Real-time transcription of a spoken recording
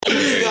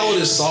Y'all would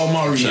have saw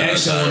my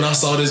reaction when I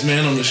saw this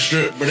man on the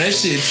strip, but that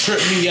shit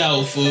tripped me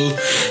out, fool.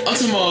 I'm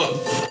talking about,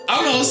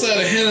 I'm outside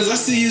of Hannah's, I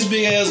see his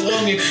big ass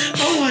walking.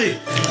 I'm like,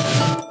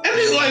 that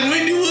nigga like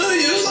Wendy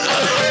Williams.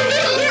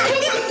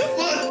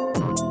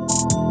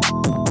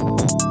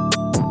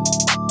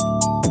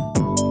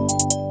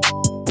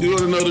 You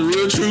wanna know the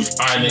real truth?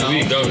 Alright, nigga,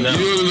 we go now.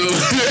 You wanna know?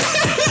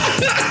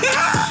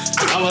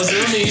 I was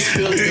let me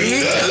spill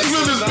He's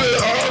gonna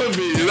spill all of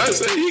me. And I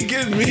said, he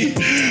getting me.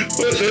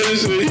 But that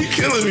shit, he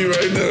killing me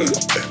right now.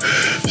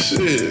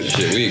 Shit.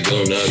 Shit, we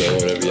go now though,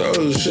 whatever y'all.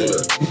 Oh, shit.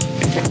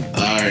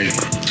 Alright.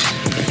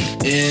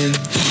 And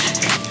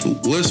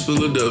West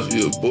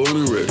Philadelphia, born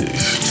and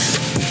raised.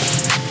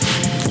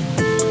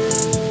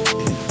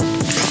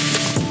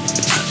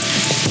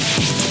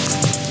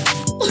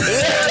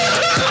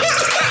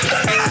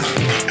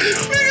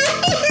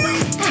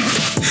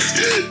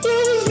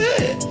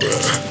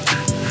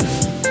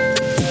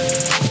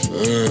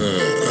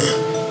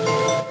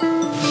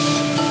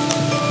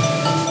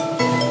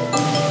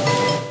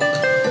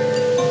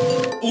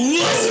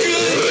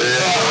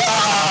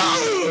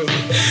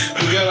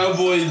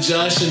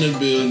 Josh in the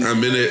building.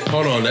 I'm in it.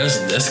 Hold on,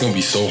 that's gonna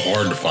be so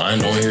hard to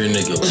find on here,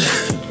 nigga.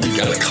 You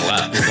gotta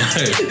clap.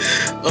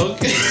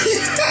 Okay.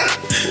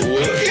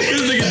 What?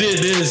 This nigga did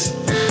this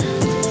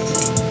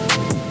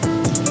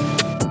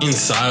in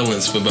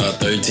silence for about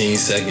 13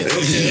 seconds.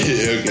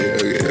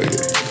 Okay.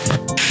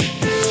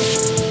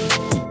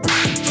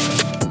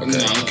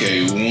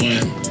 Okay, 1,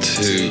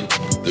 2,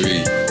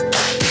 3.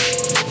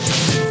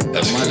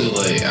 That's my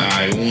delay.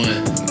 Alright,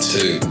 1,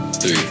 2,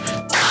 3.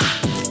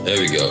 There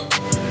we go.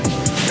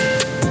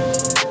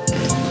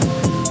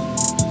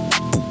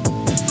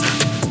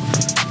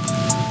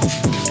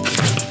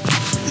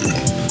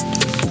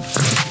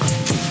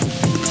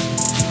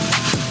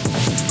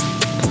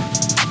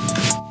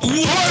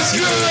 What's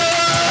good?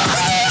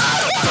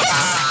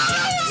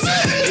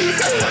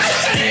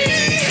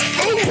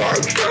 Oh my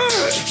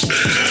God.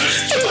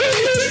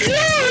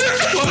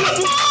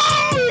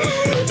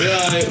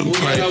 we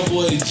got our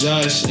boy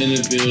Josh in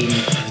the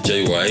building.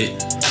 Jay White.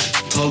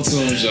 Talk to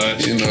him,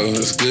 Josh. You know,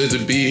 it's good to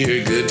be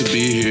here.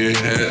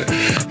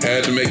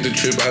 Had to make the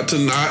trip out to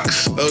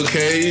Knox.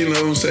 Okay, you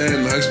know what I'm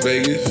saying? Knox,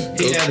 Vegas.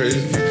 Go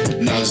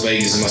crazy. Knox,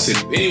 Vegas is my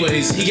city.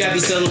 Anyways, he got to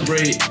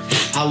celebrate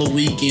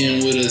Halloween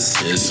weekend with us.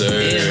 Yes, sir.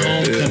 And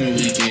homecoming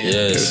weekend.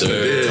 Yes,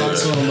 sir. Talk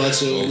to him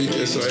about your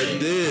weekend.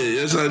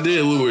 Yes, I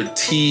did. We were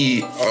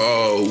tea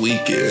all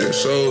weekend.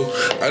 So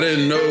I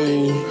didn't know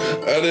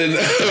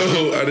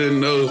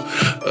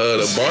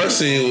the bar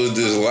scene was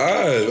just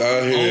live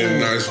out here in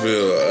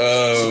Knoxville.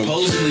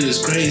 Supposedly it's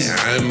crazy.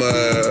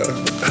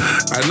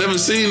 I never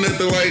seen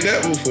nothing like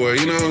that before.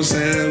 You know what I'm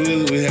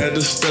saying? We had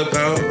to step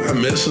out. I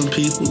met some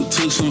people,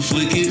 took some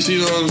flickies. You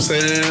know what I'm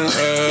saying?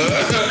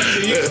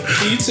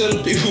 Can you tell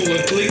the people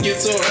what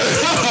flickies are?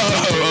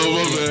 Oh,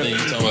 my bad. You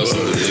talking about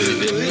something?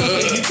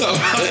 You talking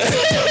about?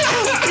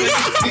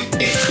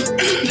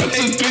 I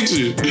took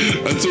pictures.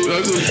 I took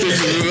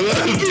pictures of a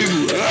lot of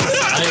people. I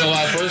ain't gonna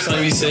lie, first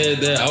time he said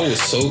that, I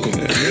was so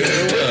confused.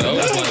 I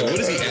was like, what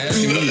is he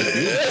asking me to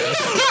do?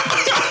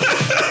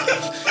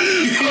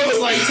 He was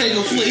like, take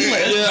a flick. He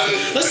like,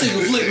 let's take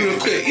a flick real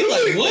quick. He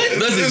like, what?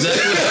 That's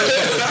exactly what I was.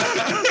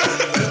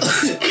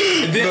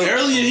 And then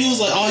earlier he was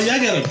like, oh yeah, I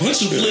got a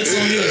bunch of flicks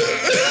on here. I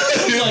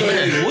was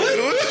like, what?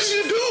 What is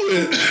you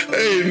doing?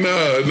 Hey, no.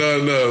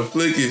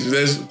 Flickies,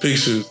 that's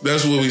pictures.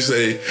 That's what we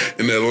say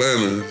in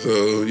Atlanta.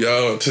 So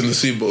y'all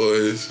Tennessee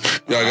boys,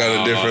 y'all got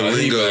a different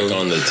lingo. Back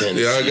on the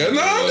Tennessee. Y'all got,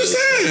 no, I'm just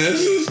saying.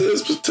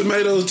 It's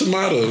tomato.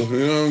 You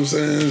know what I'm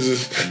saying? It's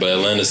just, but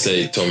Atlanta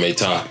say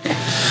tomato.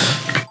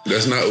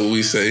 that's not what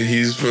we say.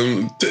 He's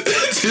from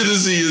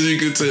Tennessee, as you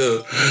can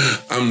tell.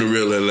 I'm the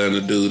real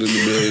Atlanta dude in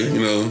the building.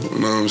 You know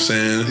what I'm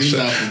saying? He's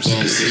not from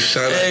Tennessee.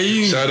 Shout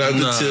out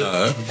to Tip.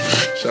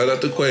 Shout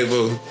out to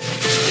Quavo.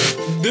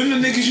 Them the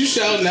niggas you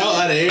shouting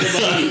out of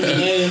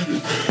everybody.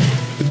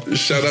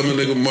 Shout out my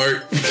nigga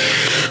Mark.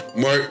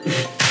 Mark,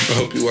 I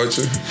hope you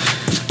watching.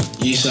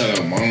 You shout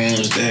out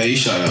Mom's dad. You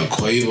shout out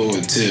Quavo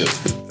and Tip.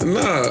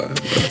 Nah,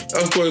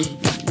 of course,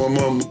 my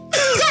mom.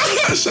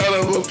 Shout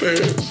out my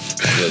parents.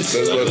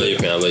 I love your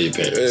parents.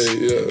 Hey,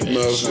 yeah,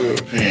 no, for real.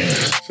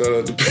 Shout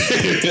out to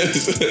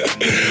parents.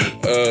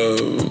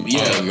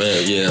 Oh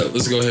man, yeah.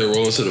 Let's go ahead and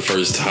roll into the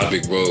first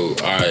topic, bro.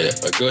 All right,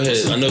 go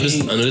ahead. I know this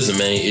is the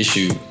main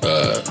issue.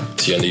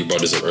 See, I know you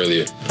brought this up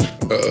earlier.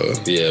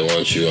 Yeah, why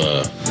don't you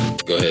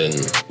go ahead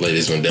and lay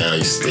this one down?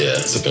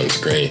 It's up on the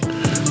screen.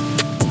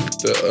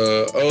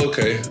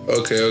 Okay.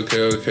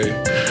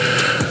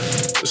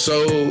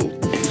 So,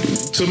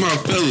 to my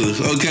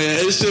fellas, okay,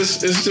 it's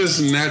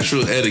just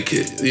natural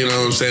etiquette. You know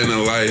what I'm saying?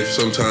 In life,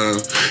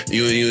 sometimes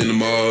you in the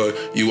mall,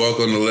 you walk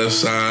on the left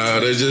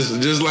side. It's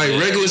just like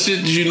regular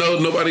shit. You know,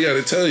 nobody got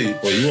to tell you.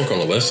 Well, you walk on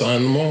the left side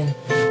in the mall.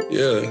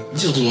 Yeah. You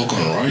just walk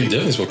on the right. You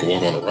definitely supposed to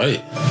walk on the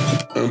right.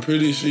 I'm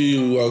pretty sure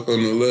you walk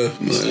on the left.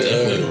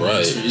 Definitely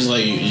right. It's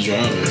like you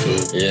driving,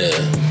 fool. Yeah.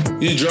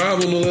 You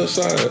drive on the left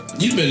side.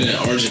 You've been in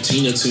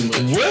Argentina too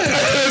much. What?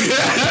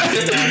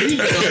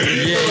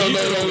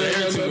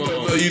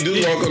 No, you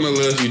do walk on the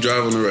left, you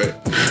drive on the right.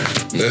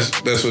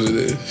 That's what it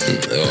is.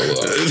 Oh,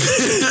 well.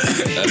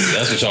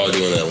 that's what y'all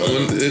doing at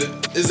Atlanta.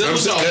 Is that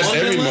what y'all That's want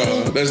every in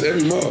Atlanta? mall. That's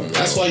every mall.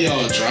 That's why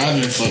y'all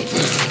driving fucked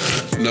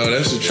up. No,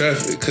 that's the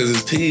traffic because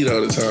it's teed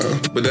all the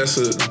time. But it's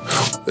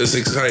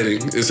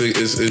exciting. It's a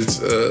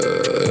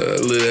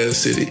lit ass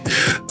city.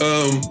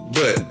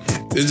 But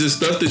it's just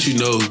stuff that you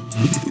know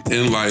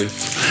in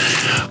life.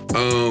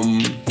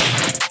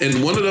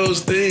 And one of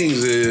those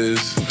things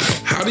is,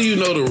 how do you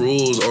know the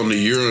rules on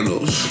the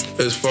urinals?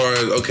 As far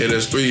as, okay,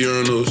 there's 3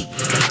 urinals.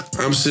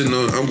 I'm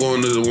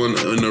going to the one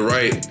on the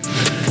right.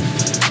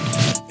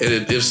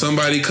 And if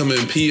somebody come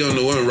and pee on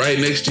the one right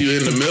next to you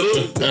in the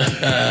middle,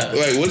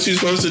 like, what you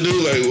supposed to do?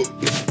 Like,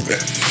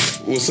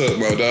 what's up,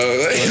 my dog? Like,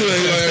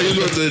 are you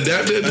supposed to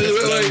adapt it?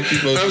 Like,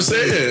 I'm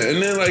saying.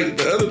 And then, like,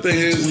 the other thing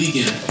is,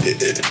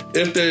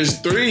 if there's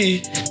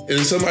 3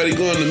 and somebody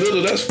go in the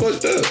middle, that's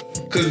fucked up.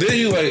 Cause then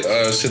you like,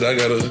 shit, I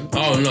gotta.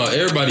 Oh no,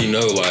 everybody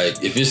know,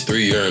 like, if it's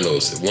 3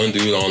 urinals, one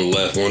dude on the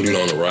left, one dude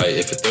on the right,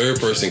 if a third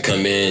person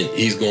come in,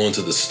 he's going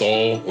to the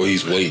stall or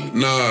he's waiting.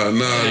 Nah.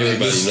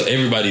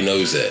 Everybody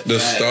knows that. The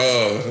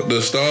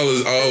stall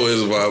is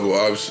always a viable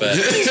option.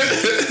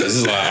 This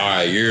is like, all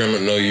right,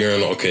 no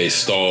urinal, okay,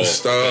 stall.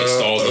 Stall's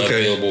not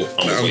available.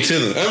 I'm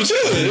chilling. Yeah.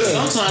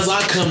 Sometimes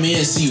I come in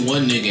and see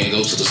one nigga and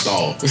go to the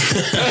stall. If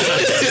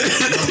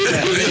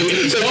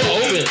the stall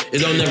open,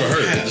 it don't never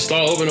hurt. If the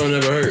stall open, don't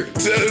never hurt.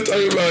 I'm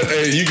talking about,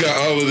 hey, you got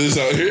all of this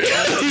out here.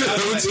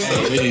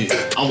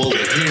 I'm over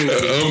here.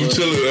 I'm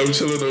chilling over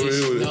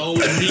here with it. No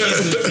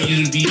reason for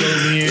you to be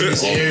over here in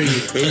this area.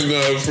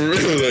 Nah, for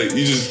real, like,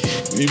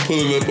 you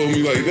pulling up on me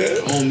like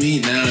that? On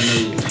me, now I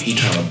know he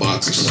trying to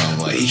box or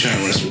something. Like, he trying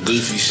to run some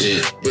goofy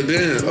shit. But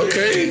then,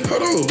 okay,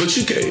 hold on, but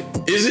you can't.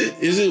 Is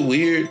it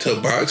weird to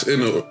box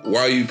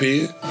while you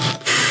peeing?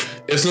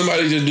 If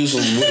somebody just do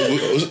some,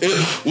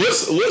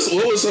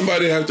 what would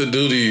somebody have to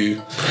do to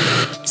you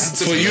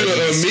for you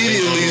to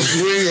immediately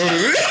swing on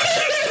it?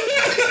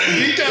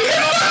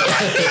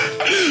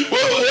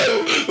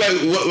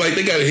 Like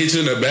they gotta hit you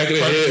in the back of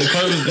the head.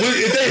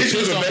 If they hit you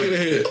in the back of the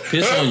head,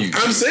 piss on you.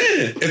 I'm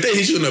saying, if they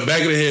hit you in the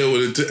back of the head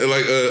with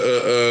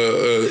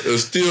a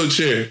steel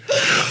chair,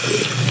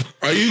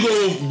 are you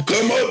gonna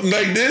come up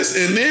like this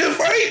and then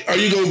fight? Are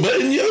you gonna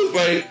button you?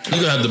 Like, you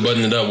gonna have to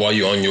button it up while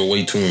you're on your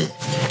way to him.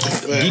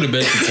 Do the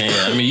best you can.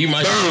 I mean, you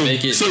might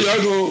make it. So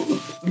y'all go,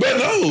 but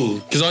no,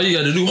 because all you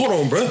gotta do. Hold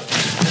on, bro.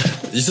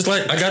 It's just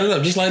like I got it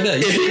up, just like that.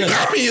 If you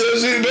copy your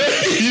shit, man,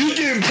 you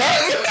getting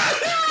caught.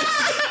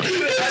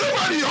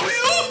 Somebody on you.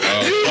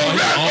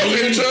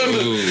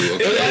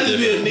 It has to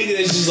be a nigga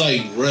that's just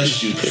like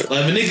rushed you. Like, if a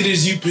nigga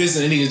that's you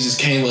pissing, a nigga just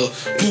came up,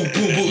 boom,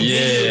 boom, boom.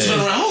 Yeah. Turn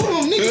around, hold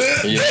on,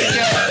 nigga. Yeah.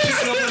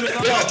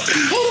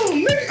 Hold on,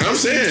 nigga. I'm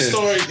saying,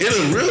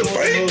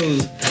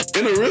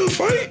 in a real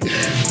fight,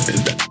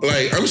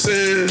 like, I'm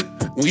saying,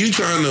 when you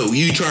trying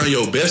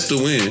your best to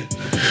win,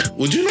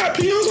 would you not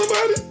pee on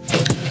somebody?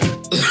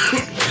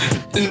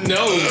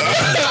 No.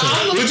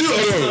 Would you?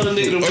 Hold on.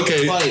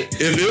 Okay,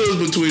 if it was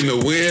between the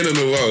win and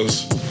the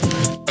loss,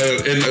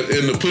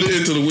 and to put it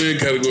into the win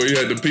category, you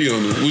had to pee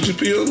on them. Would you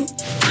pee on them?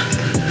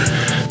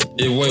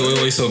 Yeah,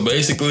 wait. So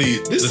basically,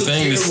 the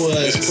thing is,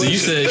 so you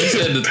said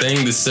the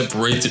thing that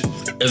separates it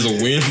as a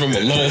win from a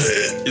loss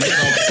is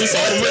piss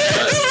on the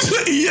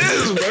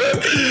Yes, bro.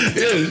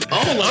 Yes.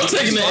 I'm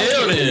taking the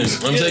L then.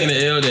 I'm taking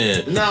the L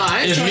then. Nah,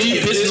 I ain't if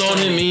me pissing on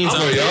him means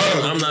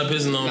I'm not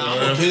pissing on him. I'm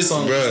gonna piss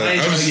on him. I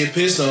ain't trying to get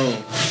pissed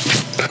on.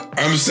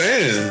 I'm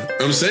saying,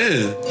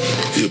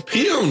 you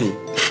pee on them.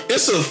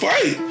 It's a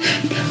fight.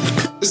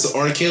 It's an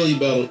R. Kelly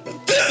battle. But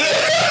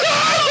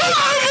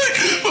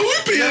we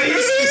pee on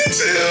this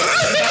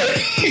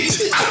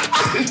shit.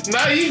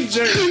 Nah, you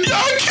jerk.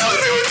 Y'all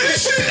killing me with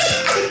this shit.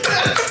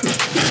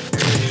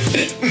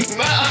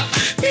 Nah.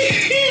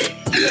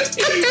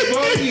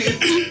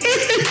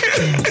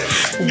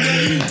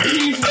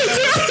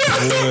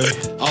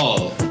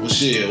 Oh, well,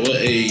 shit. What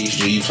age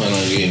do you plan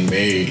on getting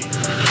married?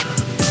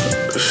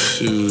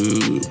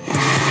 Shoot.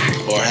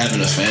 Or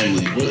having a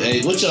family?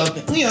 What y'all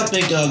think? When y'all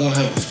think y'all gonna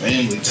have a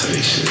family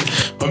type shit?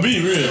 Or be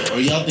real? Or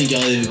y'all think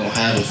y'all even gonna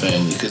have a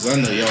family? Because I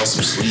know y'all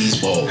some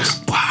sleazeballs.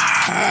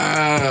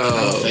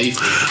 Wow.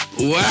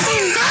 Faithful. Wow.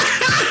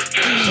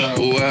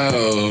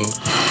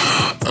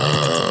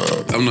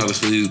 I'm not a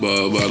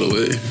sleazeball, by the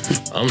way.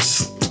 I'm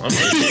SBG.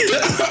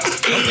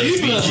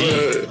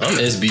 I'm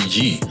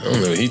SBG. I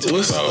don't know what he talking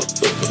about.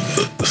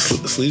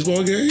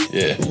 Sleazeball game?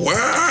 Yeah.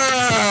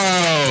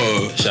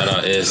 Wow. Shout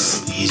out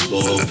S.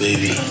 Sleazeball,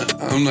 baby.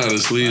 I'm not a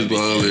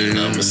sleazeballer.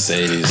 I'm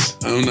Mercedes.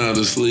 I'm not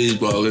a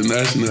sleazeball, and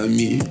that's not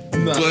me.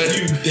 Nah, but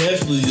you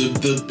definitely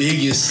the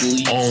biggest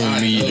sleaze.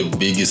 On me, the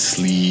biggest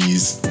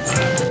sleaze.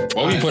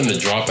 Why we putting the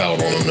dropout on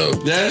him though?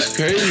 That's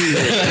crazy.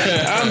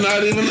 I'm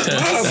not even.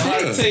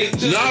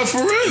 Nah,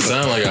 for real.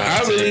 Sound like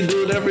I really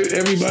do what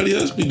everybody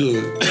else be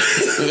doing.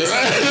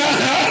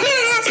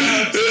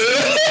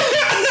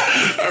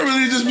 I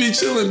really just be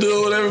chilling,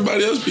 doing what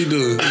everybody else be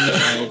doing.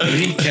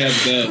 He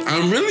capped up.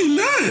 I'm really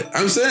not.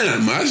 I'm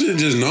saying my shit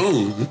just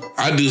known.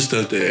 I do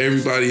stuff that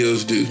everybody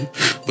else do,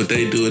 but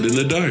they do it in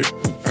the dark.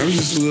 I'm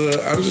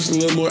just a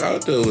little more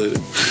out there with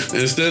it.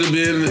 Instead of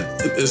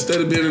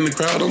being in the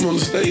crowd, I'm on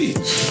the stage,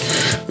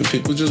 and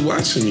people just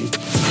watching me.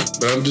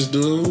 But I'm just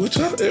doing what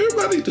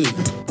everybody do.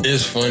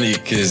 It's funny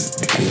because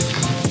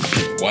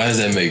why does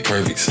that make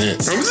perfect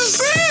sense? I'm just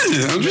saying.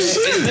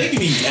 It's making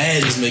me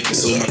mad. It's making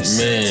so much sense.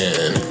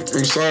 Man,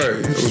 I'm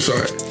sorry.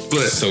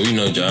 But so we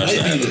know Josh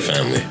not having a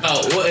family.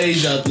 Oh, what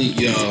age y'all think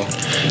y'all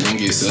gonna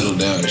get settled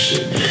down and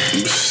shit?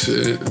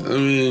 Shit, I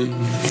mean,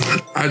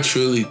 I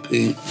truly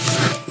think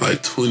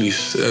like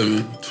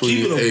 27, 28.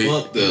 Keep it a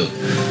buck though.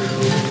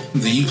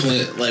 Do you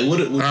plan like what?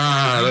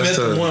 That's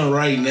the tough. one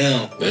right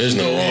now. There's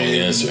no wrong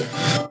answer.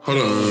 Hold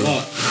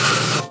on.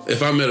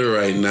 If I met her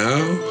right now,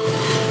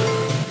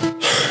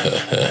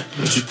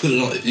 but you put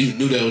it on. You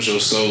knew that was your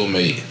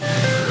soulmate.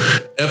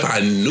 if I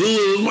knew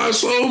it was my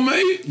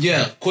soulmate,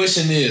 Yeah.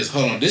 Question is,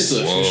 hold on. This is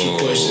an official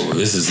question.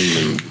 This is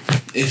even.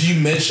 If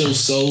you met your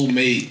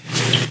soulmate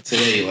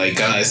today, like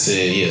God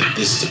said, yeah,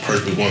 this is the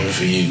perfect woman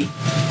for you,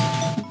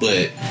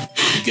 but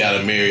you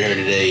gotta marry her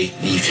today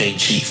and you can't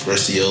cheat for the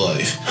rest of your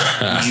life,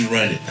 would you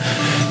run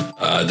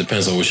it?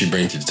 Depends on what she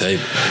brings to the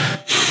table.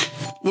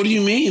 what do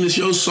you mean? It's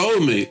your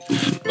soulmate.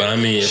 But I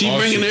mean, She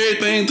bringing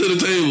everything to the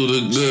table.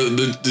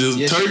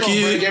 The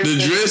turkey,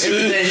 the dressing,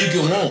 everything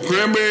you can want,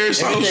 cranberry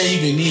sauce. everything you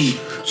can need.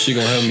 She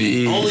gonna help me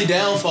eat. Only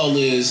downfall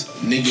is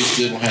niggas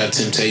still gonna have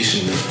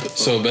temptation.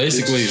 So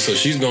basically,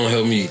 she's gonna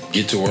help me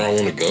get to where I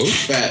want to go.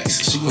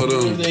 Facts. She Hold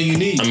gonna do on. everything you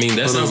need. I mean,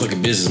 that sounds like a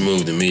business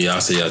move to me. I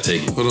say I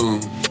take it. Hold on.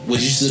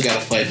 But you still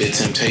gotta fight that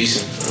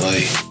temptation.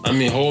 Like, I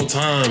mean, whole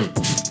time.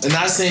 I'm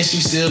not saying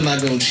she's still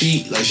not gonna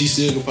cheat. Like, she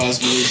still could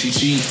possibly if she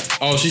cheat.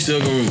 Oh, she's still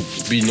gonna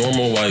be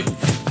normal. Like,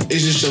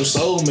 It's just your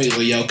soulmate,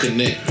 like y'all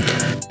connect.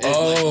 At,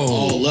 like,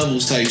 all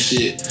levels type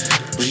shit.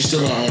 But she's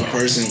still her own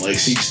person. Like,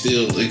 she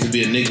still, it could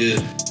be a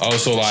nigga. oh,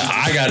 so like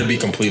I gotta be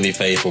completely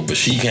faithful, but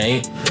she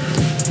can't.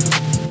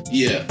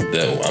 Yeah.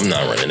 No, I'm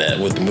not running that.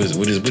 What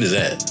is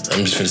that?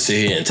 I'm just gonna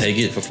sit here and take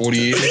it for 40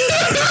 years.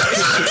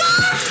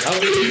 I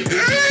mean,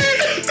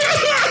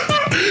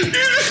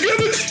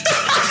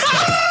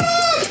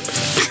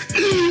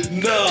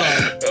 no.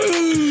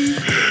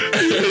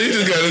 You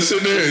just gotta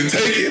sit there and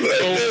take it.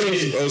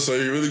 Like, oh, so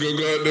you really gonna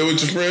go out there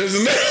with your friends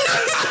and that?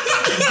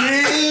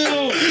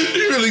 Damn.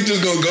 You really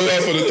just gonna go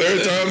out for the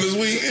third time this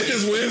week?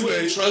 It's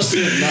Wednesday. Trust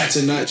her not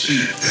to not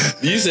cheat.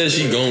 You said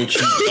she gon'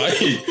 cheat.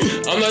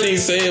 Like, I'm not even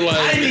saying like.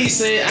 I ain't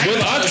saying.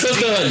 Whether I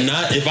trust her or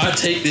not, if I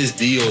take this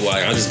deal,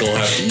 like I just gonna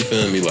have to, you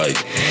feel me, like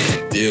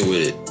deal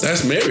with it.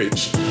 That's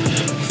marriage.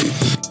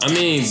 I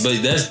mean,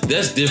 but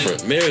that's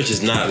different. Marriage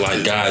is not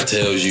like God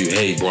tells you,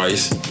 hey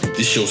Bryce,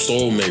 this your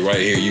soulmate right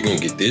here. You gonna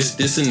get this,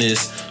 this, and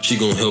this. She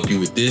gonna help you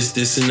with this,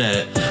 this, and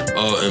that,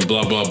 and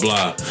blah blah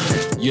blah.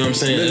 You know what I'm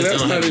saying?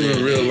 That's not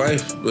even real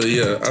life. But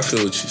yeah, I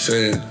feel what you're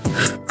saying.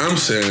 I'm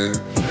saying,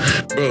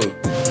 bro.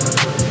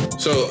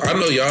 So I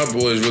know y'all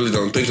boys really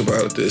don't think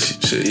about this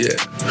shit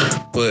yet,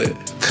 but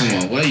Come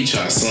on, why you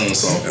trying to sell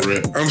us off for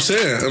real? I'm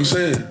saying,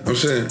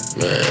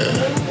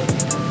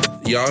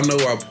 Man, y'all know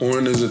why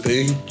porn is a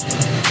thing?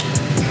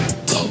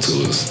 Talk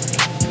to us.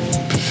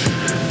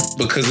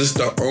 Because it's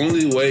the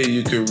only way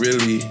you can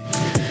really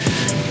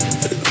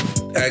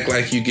act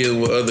like you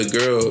getting with other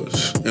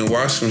girls and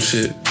watch some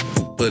shit,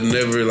 but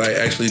never like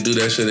actually do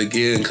that shit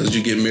again because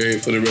you get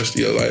married for the rest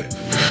of your life.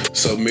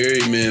 So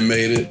married men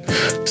made it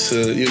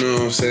to, you know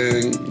what I'm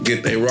saying,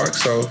 get their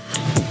rocks off.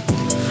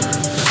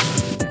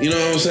 You know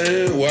what I'm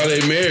saying? While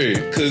they married,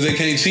 because they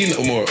can't cheat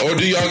no more. Or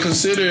do y'all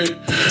consider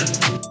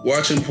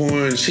watching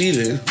porn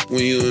cheating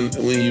when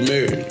you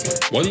married?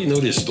 why do you know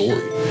this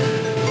story?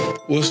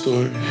 What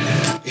story?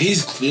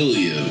 He's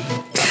clearly a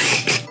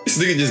This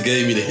nigga just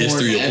gave me the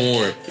history of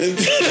porn.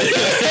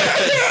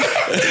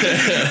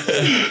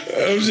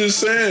 I'm just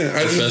saying.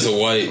 Professor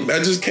White. I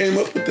just came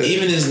up with that.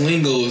 even his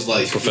lingo is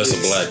like Professor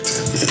Black.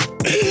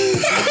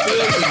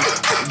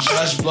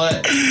 Josh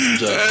Black.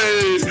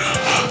 Hey,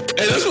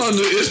 that's my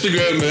new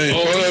Instagram name.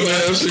 Hold on,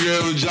 man.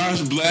 Instagram is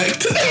Josh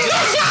Black. You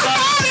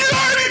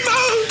already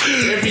know.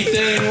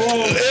 Everything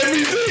wrong.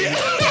 Everything.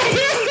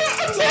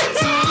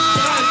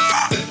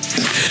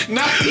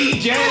 Not he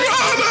gas.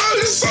 Raw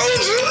Dog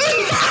Soldier.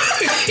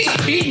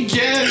 He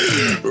gas.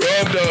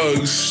 Raw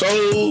Dog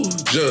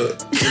Soldier.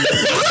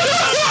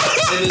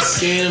 And a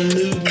scam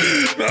Newton.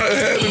 No, it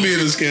had to be in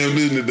the Scam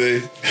Newton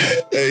today.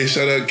 Hey,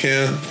 shout out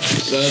Cam.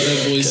 Shout out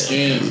that boy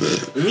Scam.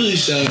 Really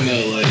shouting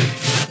out like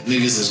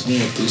niggas is going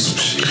through some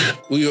shit.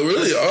 We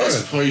really are.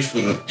 Pray for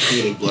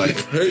the black.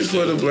 Pray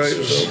for the black,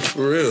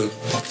 for real.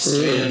 For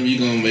real. Scam, you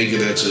gonna make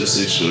it at your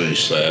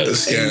situation. The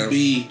scam.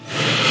 AB,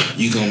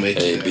 you gonna make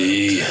it.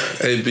 AB.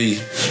 AB.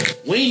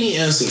 We ain't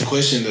even answer the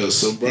question though.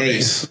 So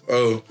Bryce,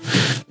 Oh.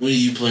 when do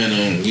you plan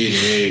on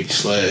getting married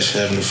 /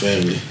 having a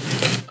family?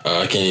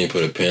 I can't even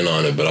put a pin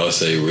on it, but I'll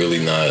say really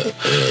not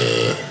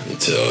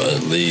until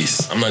at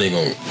least, I'm not even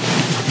gonna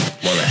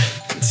wanna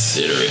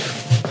consider it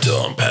until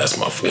I'm past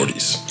my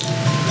 40s.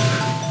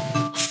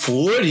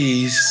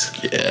 40s?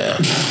 Yeah.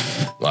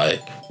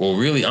 Like, well,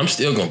 really, I'm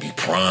still gonna be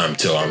prime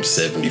till I'm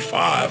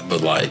 75,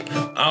 but like,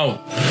 I'll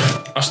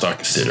start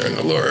considering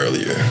a little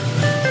earlier.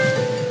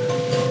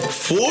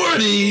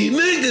 40,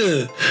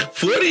 nigga.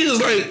 40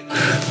 is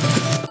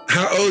like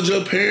how old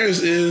your parents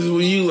is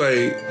when you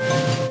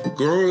like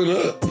growing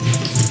up.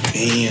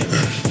 Damn.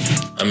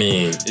 I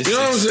mean, You know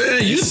what I'm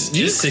saying? You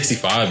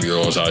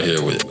 65-year-olds out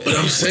here with. But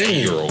I'm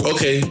saying,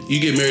 okay, you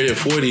get married at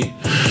 40,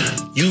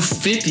 you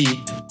 50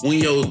 when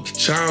your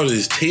child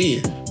is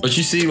 10. But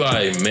you see,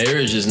 like,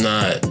 marriage is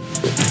not.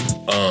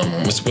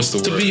 What's the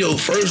word? To be your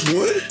first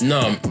one?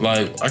 No,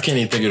 like I can't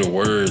even think of the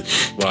word.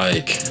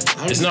 Like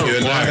it's not You're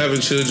required. not having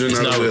children. It's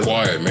not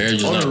required. Marriage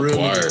is not On a real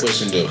required.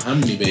 question though, how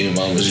many baby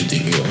mamas you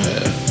think you gonna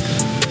have?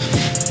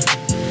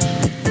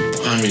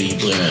 How many you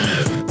plan on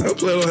having? I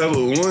plan on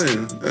having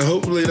one, and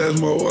hopefully that's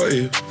my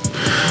wife.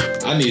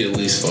 I need at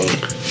least 4.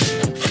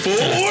 4?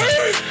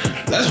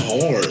 That's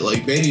hard.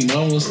 Like baby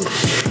mamas.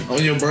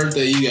 On your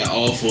birthday, you got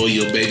all 4 of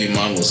your baby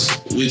mamas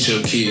with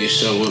your kids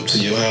show up to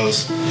your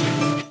house.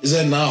 Is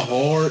that not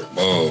hard?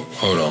 Oh,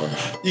 hold on.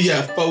 You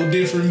got 4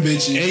 different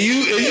bitches. And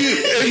you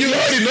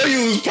already know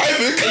you was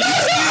piping.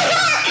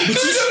 But you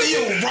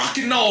still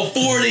rocking all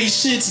 4 of these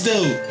shits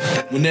though.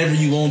 Whenever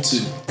you want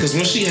to. Cause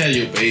when she had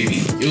your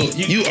baby, You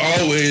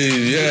always,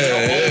 always yeah.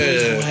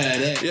 gonna have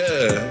that.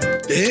 Yeah.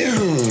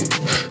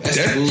 Damn. That's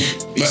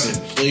cool. Be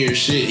some player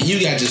shit. You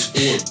got just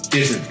 4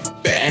 different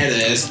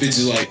badass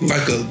bitches like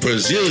a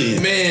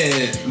Brazilian.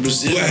 man,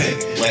 Brazilian,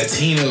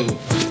 Latino.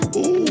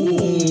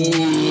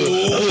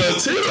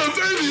 Latino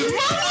baby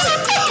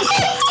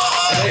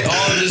They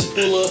all just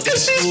pull up. She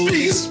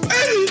speaks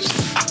Spanish.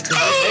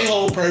 Their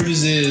whole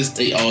purpose is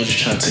they all just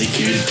trying to take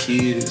care of the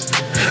kids.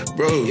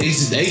 Bro.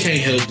 They can't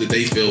help that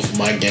they fell for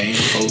my game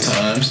 4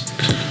 times.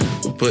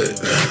 But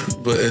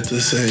at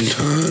the same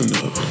time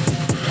though,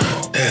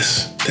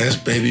 that's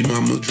baby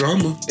mama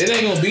drama. It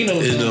ain't gonna be no.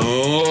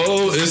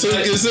 No, it's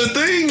a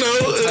thing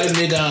though. Type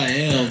nigga I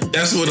am.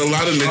 That's what a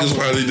lot of niggas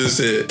probably just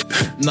said.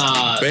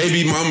 Nah.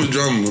 Baby mama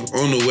drama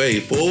on the way.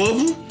 4 of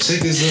them?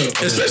 Check this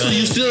out. Especially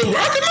you still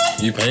rocking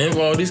them? You paying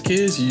for all these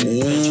kids? You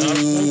trying to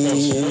pay for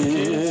some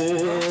kids?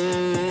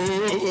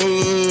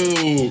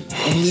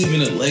 I'm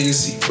leaving a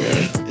legacy, bro.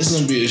 It's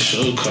gonna be a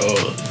show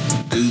called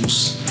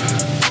Goose.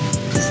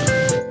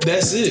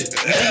 That's it.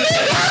 That's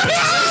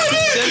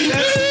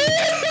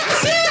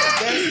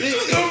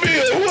It's gonna be a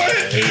what?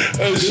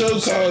 A show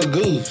called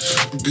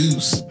Goose.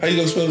 Goose. How you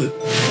gonna spell it?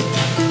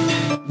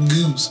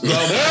 Goose.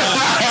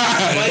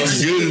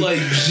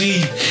 Like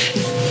G.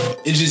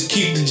 And just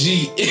keep the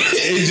G.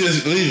 And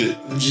just leave it.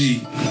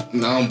 G.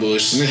 Nah, I'm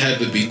bullshit. It had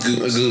to be A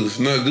Goose. goose.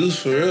 No, Goose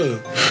for real.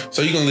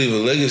 So you gonna leave a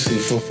legacy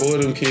for 4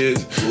 of them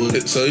kids.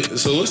 So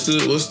what's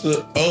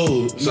the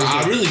So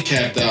I really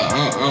capped out.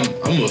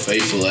 I'm a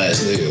faithful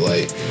ass nigga.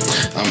 Like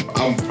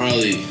I'm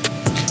probably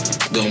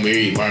gonna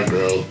marry my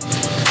girl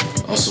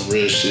on some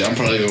real shit. I'm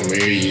probably gonna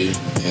marry you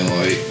in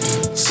like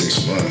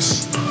 6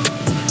 months.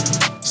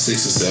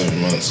 6 or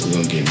 7 months we're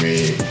gonna get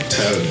married.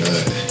 Tyler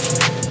Nut.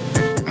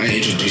 I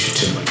ain't introduced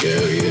you to my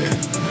girl yet.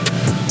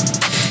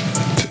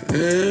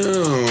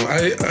 Damn,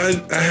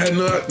 I had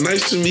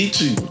nice to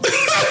meet you.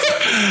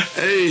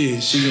 Hey,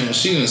 She gonna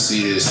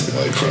see this and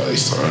like probably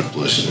start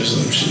blushing or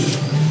some shit.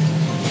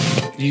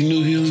 you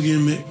knew he was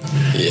getting married?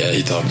 Yeah,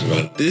 he talked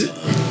about it.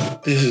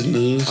 This is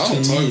news. I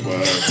don't talk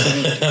about it.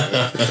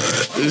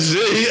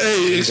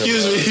 Hey,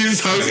 excuse me. He's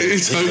talking.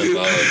 He's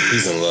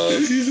in love.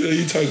 He said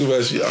he talk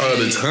about you all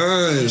the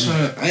time.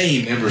 I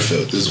ain't never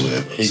felt this way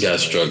about He got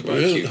struck by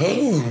Really? you. Hold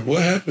on.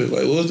 What happened?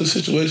 Like, what was the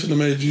situation that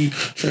made you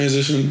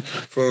transition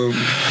from?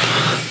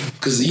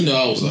 Cause you know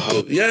I was a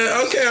hoe.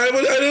 Yeah, okay. I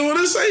didn't want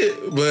to say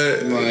it,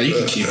 but Nah, you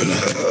can keep it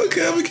up.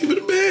 Okay, I'm gonna keep it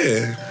a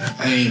band.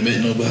 I ain't met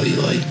nobody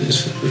like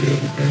this for real,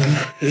 bro.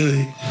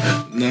 Really?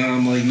 Nah,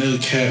 I'm like no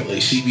cap.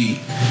 Like she be.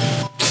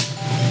 I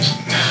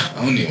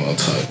don't even want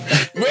to talk.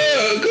 Bro,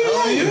 come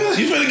on.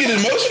 You finna get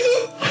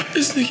emotional?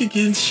 This nigga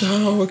getting shot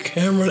on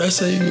camera. That's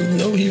how you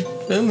know he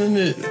feeling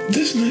it.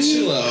 This nigga.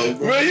 Chill out,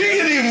 bro. Bro, you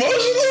getting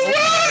emotional,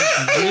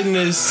 bro?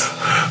 Goodness.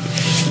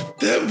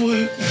 That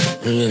boy.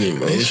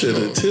 He should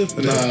have tipped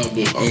it. Nah,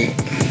 but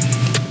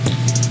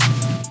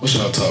what's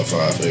your top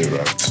 5 favorite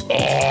rappers?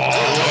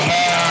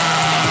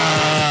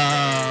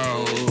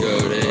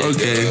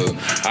 Okay.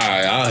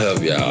 Alright, I'll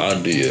help y'all.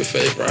 I'll do you a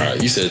favor.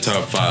 Alright, you said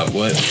top 5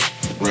 what?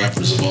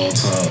 Rappers of all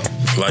time.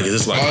 Like, is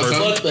this like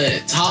Fuck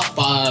that. Top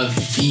 5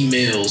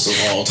 females of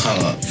all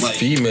time. Like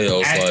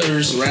females,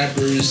 actors,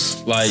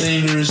 rappers, like-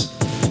 singers.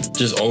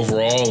 just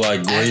overall,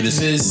 like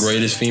Activists.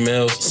 greatest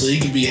females? So you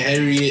could be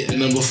Harriet at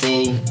number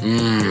 4.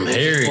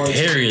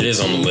 Harriet is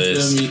on the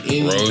list.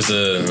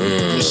 Rosa.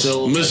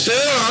 Michelle.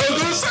 I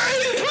was gonna say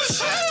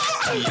Michelle.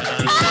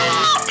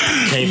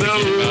 Can't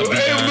forget about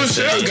Beyonce.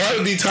 Michelle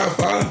gotta be top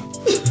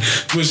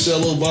 5.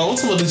 Michelle Obama.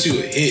 What's one that you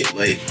would hit?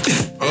 Like,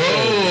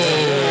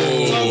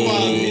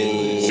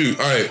 Shoot,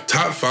 all right,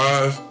 top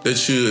 5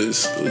 that you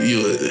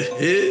would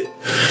hit.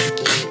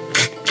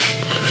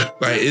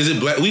 Like, is it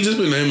black? We just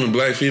been naming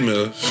black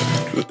females.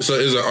 So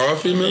is it all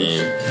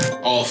females?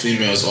 all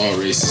females, all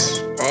races.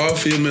 All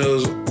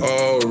females,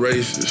 all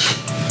races.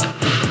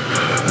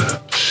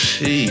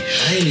 Sheesh.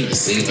 I ain't even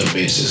seen a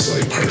bitch that's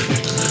like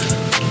perfect.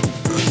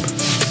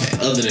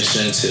 Other than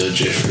Chantel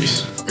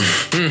Jeffries.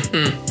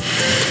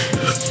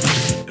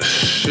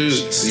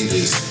 Shoot. See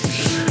this?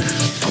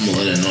 I'm gonna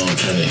let her know I'm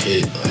trying to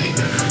hit like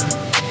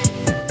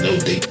no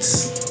dates.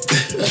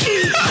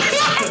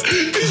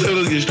 He said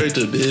let's get straight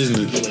to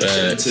business.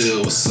 Tell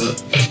what's up.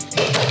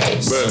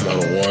 Bruh, out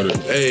of water.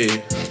 Hey,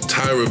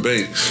 Tyra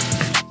Banks.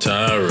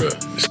 Tyra.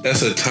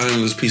 That's a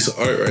timeless piece of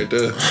art right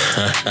there.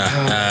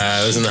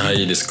 That's not how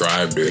you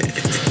described her.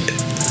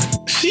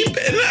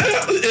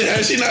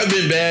 Has she not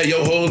been bad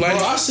your whole life?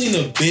 Bro, I seen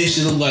a bitch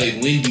that look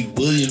like Wendy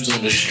Williams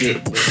on the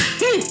strip,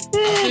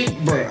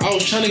 bro. I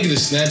was trying to get a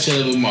Snapchat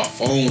of it, my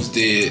phone was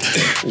dead.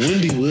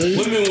 Wendy Williams?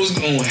 Women was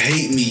gonna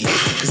hate me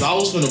because I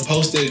was gonna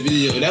post that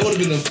video. That would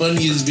have been the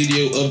funniest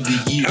video of the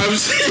year. I'm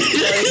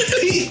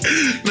saying,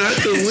 not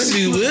the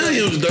Wendy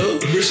Williams though.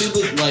 Bro, she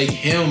looked like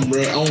him,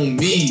 bro, on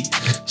me.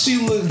 She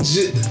looked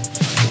just.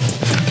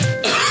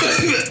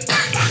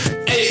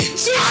 Hey,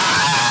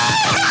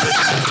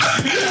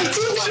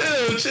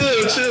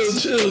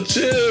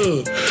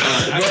 chill.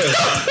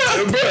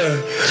 Bruh.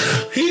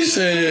 He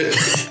said,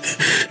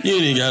 You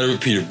ain't gotta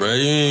repeat it,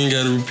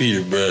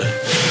 bro.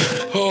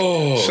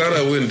 Oh. Shout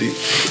out Wendy.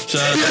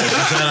 Shout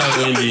out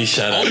Wendy.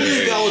 Shout out I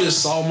Wendy. would have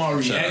saw my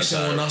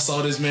reaction when I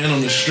saw this man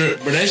on the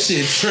strip, but that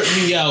shit tripped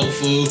me out,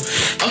 fool.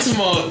 I'm talking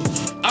about,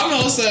 I'm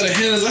outside of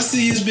Hannah's, I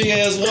see his big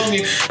ass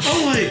walking.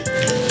 I'm like,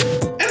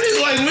 that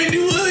nigga like Wendy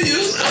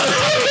Williams.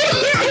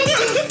 What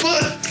the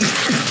fuck?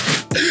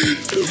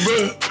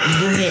 Bruh.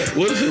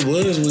 What if it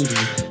was Wendy?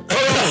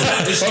 Hold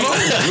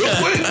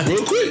on.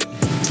 Real quick.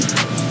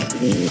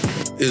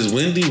 Is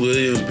Wendy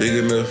Williams big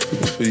enough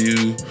for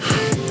you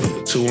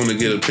to want to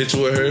get a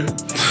picture with her?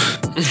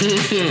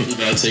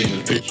 Without taking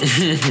a picture.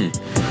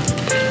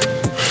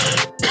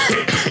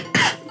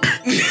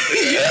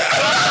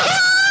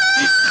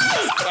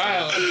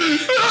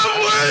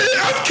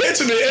 I'm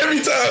catching it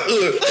every time.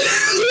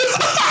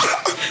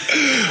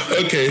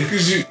 Okay,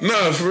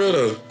 nah, for real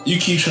though. You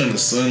keep trying to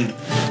sun.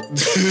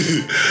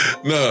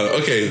 Nah,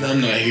 okay.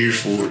 I'm not here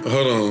for it.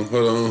 Hold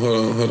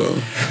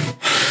on.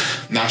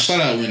 Nah,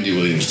 shout out Wendy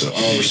Williams though.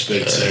 All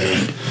respect to her.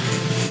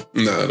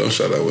 Nah, don't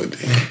shout out Wendy.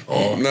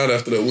 Oh. Not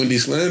after that Wendy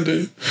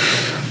slander.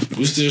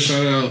 We still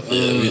shout out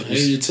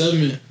Harriet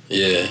Tubman.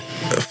 Yeah.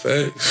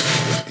 Facts.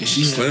 And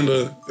she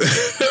Slander.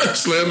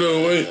 Slander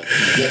away.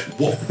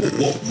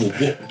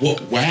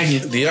 What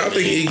wagon? Do y'all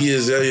think Iggy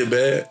Azalea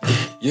bad?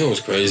 You know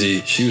what's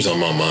crazy? She was on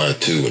my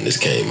mind too when this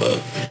came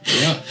up.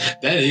 Yeah,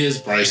 that is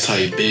Bryce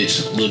type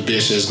bitch. Little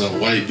bitch that's gonna,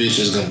 white bitch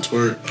that's gonna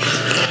twerk.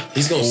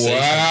 He's gonna say,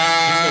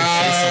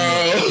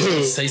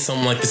 say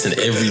something like this in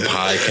every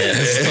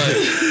podcast. Like,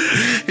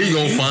 he's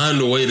gonna find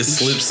a way to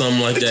slip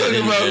something like that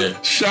in there.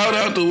 Shout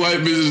out to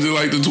white bitches that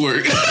like to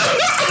twerk.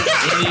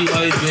 Any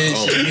white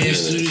bitch in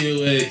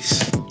Studio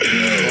X.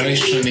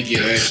 Bryce trying to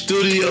get X.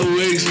 Studio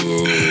X.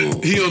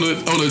 He on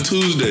a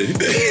Tuesday.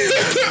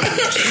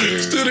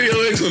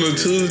 Studio X on a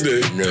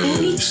Tuesday.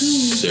 No,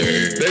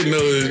 sir. They know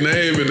his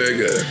name and that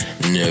guy.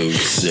 No,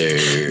 sir.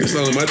 It's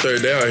only my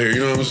third day out here, you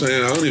know what I'm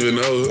saying? I don't even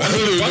know. I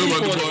don't even know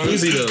about the bar. I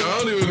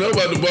don't even know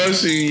about the bar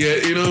scene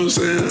yet, you know what I'm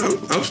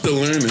saying? I'm still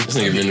learning. This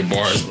nigga been to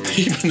bars.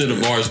 He been to the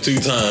bars 2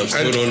 times.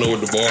 Still don't know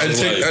what the bar is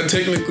like. I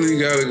technically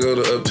gotta go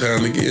to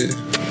Uptown again.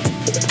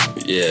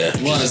 Yeah.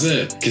 Why is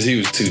that? Because he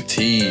was too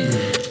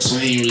teased. So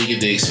he didn't really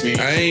get the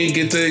experience. I ain't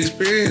get to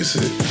experience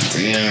it.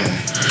 Damn.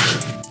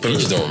 But you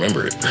just don't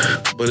remember it.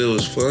 But it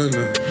was fun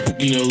though.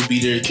 You know who be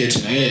there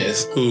catching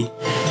ass? Who?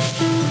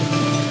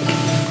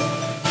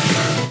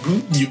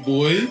 Your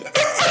boy.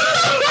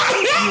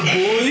 Your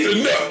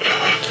boy. No.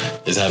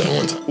 It's happened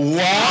one time. Wow.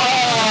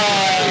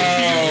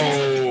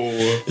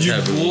 It's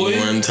happened boy?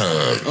 one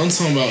time. I'm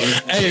talking about.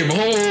 Hey,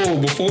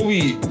 before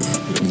we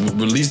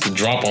release the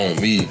drop on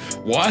me,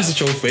 why is it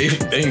your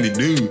favorite thing to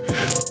do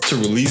to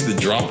release the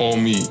drop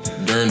on me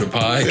during the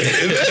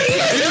podcast?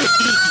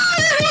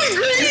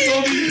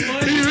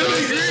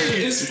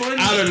 It's funny.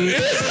 I don't know.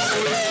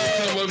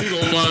 We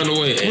gonna find a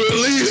way.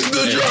 Release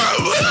the drop.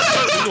 We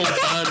gonna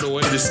find a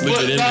way to slip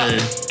it in there.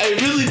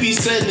 It really be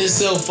setting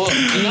itself up.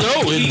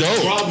 No, it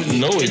don't.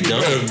 No, it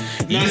don't.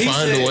 You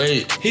find a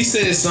way. He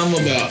said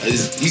something about. He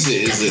said,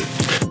 "Is it?"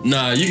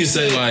 Nah, you can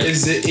say like.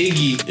 Is it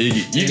Iggy?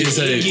 You can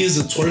say Iggy is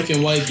a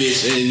twerking white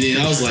bitch, and then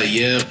I was like,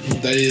 "Yeah,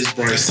 that is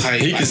Bryce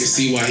type." I can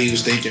see why he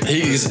was thinking.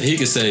 He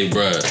could say,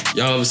 bruh,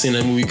 y'all ever seen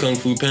that movie Kung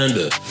Fu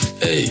Panda?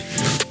 Hey,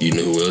 you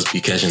know who else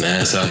be catching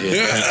ass out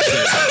here?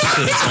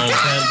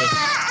 Panda.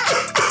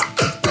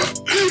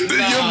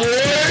 Your boy.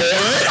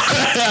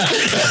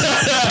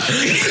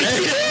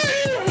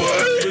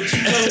 But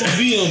you know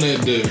be on that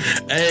dude.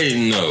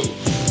 Hey, no.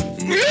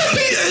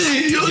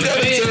 Hey, you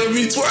gotta tell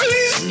me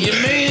twice. Your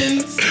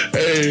man.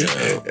 Hey.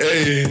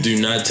 Do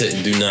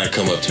not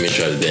come up to me and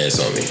try to dance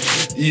on me.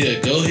 Yeah,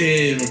 go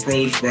ahead and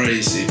approach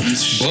Bryce if you.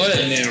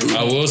 But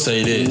I will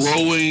say this: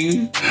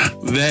 rowing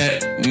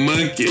that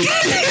monkey.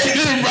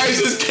 Bryce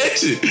is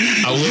catching.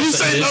 I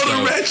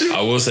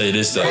will say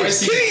this though.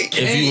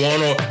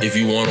 If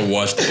you wanna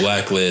watch The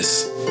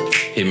Blacklist,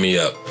 hit me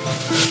up.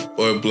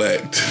 Or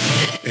Blacked.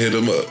 Hit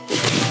him up.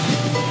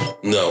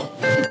 No.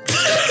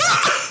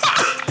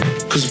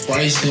 Cause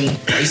Bryce a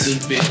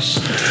bitch.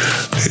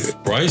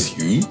 Bryce,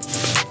 you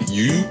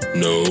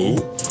know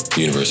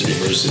University,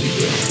 bro.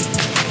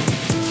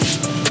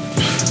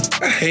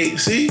 I hate.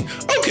 See,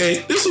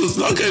 okay, this is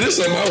something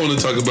I want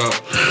to talk about.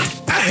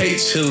 I hate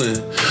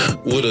chilling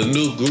with a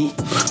new group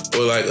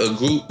or like a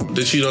group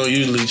that you don't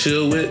usually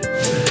chill with,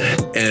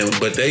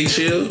 but they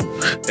chill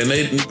and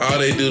all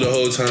they do the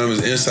whole time is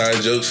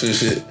inside jokes and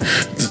shit,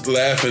 just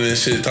laughing and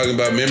shit, talking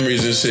about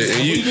memories and shit.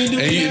 And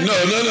you no. I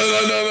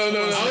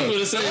was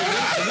gonna say,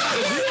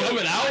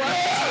 coming out.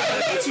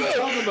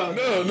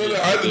 No.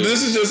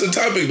 This is just a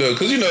topic though,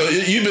 because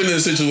you've been in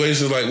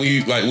situations like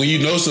when you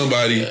know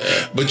somebody,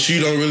 but you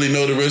don't really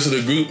know the rest of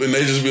the group, and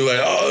they just be like,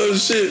 "Oh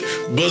shit,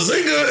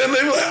 Bazinga," and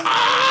they be like,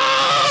 "Ah!"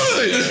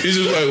 He's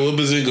just like, "What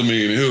Bazinga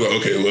mean?" And he's like,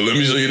 "Okay, well, let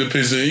me show you the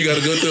picture." And you got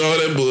to go through all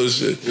that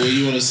bullshit. Well,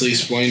 you want to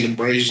explain to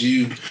Bryce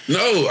you?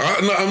 No,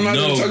 I'm not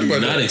going to talk about that.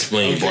 Do not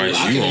explain Bryce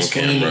you on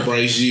camera.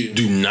 Bryce you.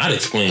 Do not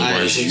explain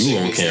Bryce you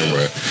on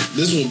camera.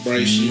 This was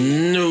Bryce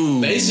you. No.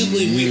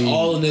 Basically, we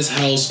all in this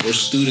house are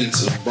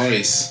students of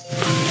Bryce.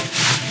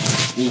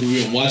 We've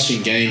been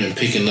watching game and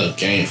picking up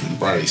game from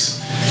Bryce.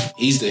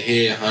 He's the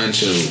head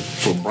honcho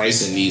for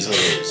Bryce and these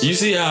hoes. You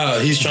see how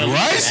he's trying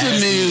Bryce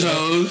and these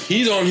hoes?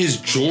 He's on his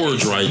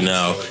George right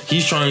now.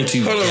 He's trying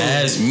to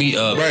gas me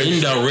up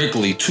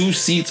indirectly 2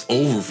 seats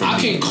over from me. I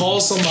can call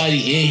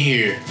somebody in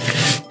here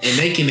and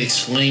they can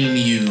explain to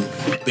you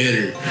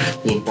better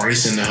what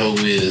Bryce and the hoe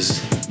is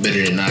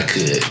better than I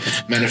could.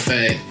 Matter of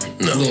fact,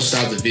 we're going to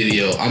stop the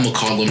video. I'm going to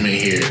call him in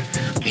here.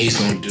 And he's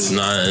going to do it. It's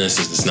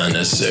not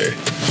necessary.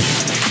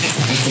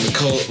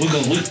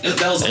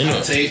 That was a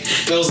hot take.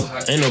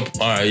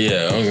 Alright,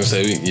 yeah. I was gonna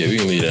say, we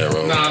can leave that,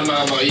 bro. Nah,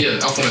 yeah.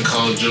 I'm gonna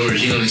call George.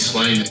 He gonna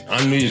explain it.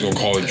 I knew he was gonna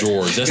call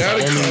George. That's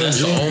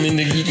the only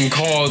nigga you can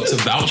call to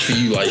vouch for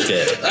you like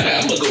that.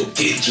 I'm gonna go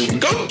get George.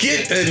 Go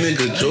get that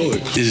nigga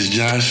George. It's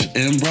Josh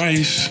and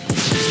Bryce.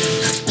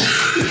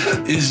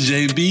 It's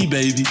JB,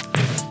 baby.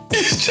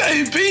 It's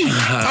JB.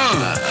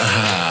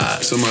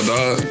 So my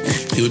dog,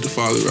 he went to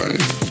Father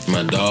Ryan.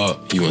 My dog,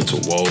 he went to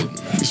Walden.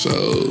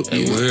 So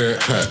and we're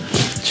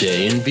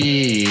J and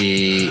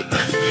B.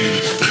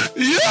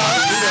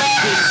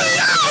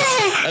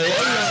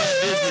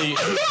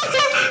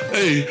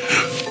 Hey,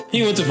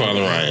 he went to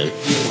Father Ryan,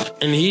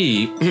 and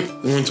he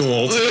went to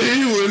Walden.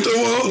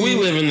 We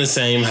live in the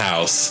same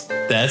house.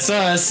 That's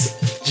us,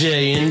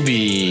 J and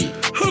B.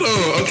 Hold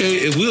on, okay.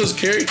 If we was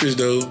characters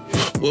though,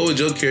 what would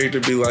your character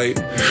be like?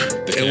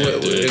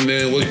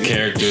 What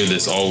character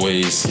that's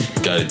always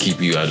got to keep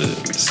you out of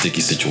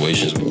sticky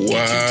situations?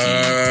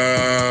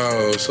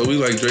 Wow. So we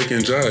like Drake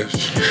and Josh.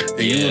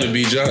 And you want to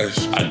be Josh.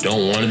 I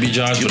don't want to be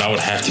Josh, but I would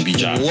have to be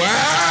Josh.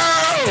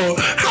 Wow.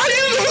 How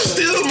you gonna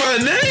steal my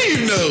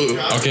name though?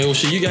 Okay, well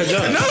shit, you got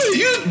Josh. No,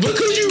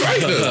 because you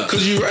right though.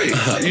 Because you right.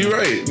 You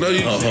right. No,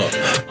 you.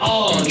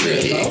 Oh,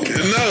 Drake.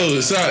 No,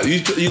 stop.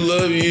 You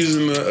love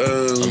using the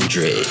I'm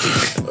Drake.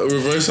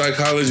 Reverse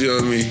psychology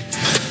on me.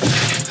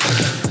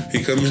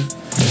 He coming?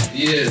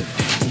 Yeah.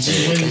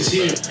 G-Wing is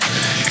here.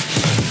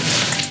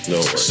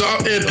 No.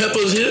 Salt and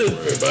pepper's here.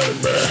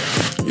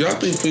 Y'all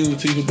think Queen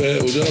Latifah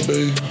bad? Was y'all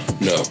bad?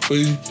 No.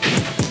 Queen?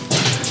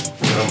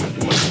 I'm gonna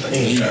do my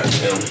thing.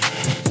 Goddamn.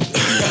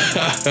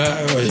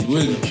 You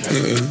wouldn't.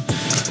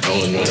 I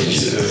wouldn't know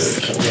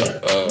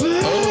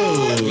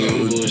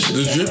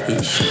the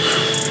drippage.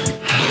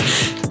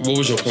 What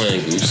was your plan,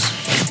 Goose?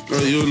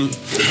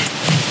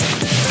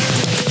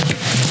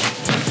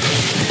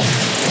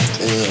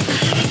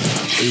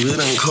 They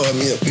done called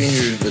me up in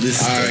here, but this.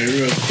 Alright,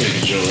 real quick,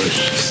 George.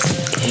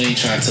 We ain't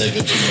trying to take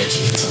up too much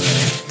of the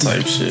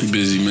time. Type shit.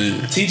 Busy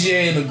man.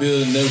 TGA in the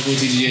building. Never put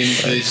TGA in the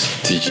face.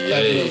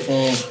 TGA.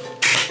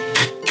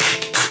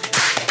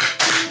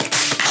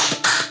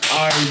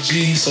 Alright,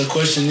 G. So,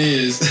 question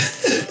is,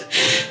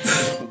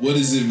 what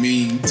does it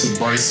mean to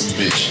Bryce some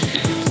bitch?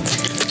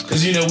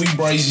 Because we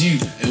Bryce you,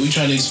 and we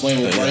trying to explain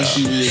what Bryce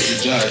you is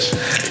to Josh.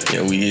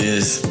 Yeah, we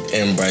is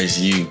and Bryce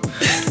you.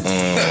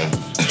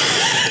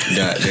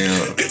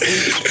 Goddamn.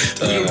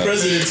 We're the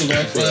presidents of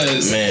our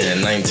class.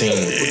 Man, 19.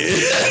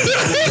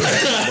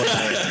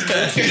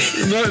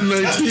 Not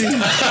 19.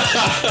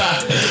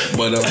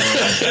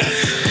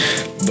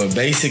 But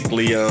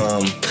basically,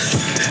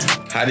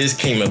 how this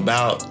came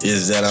about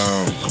is that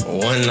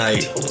one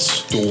night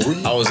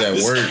I was at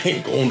work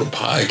on the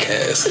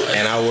podcast,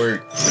 and I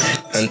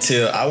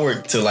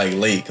worked till like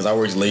late because I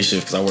worked late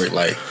shift because I worked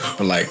like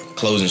for like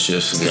closing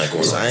shifts. So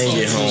I ain't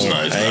get home.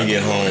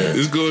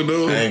 It's going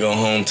on. I ain't go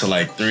home till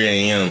like 3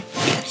 a.m.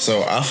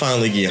 So I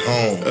finally get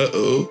home.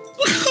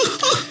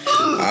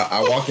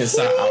 I walk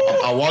inside.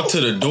 I walk to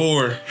the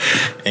door,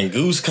 and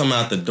Goose come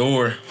out the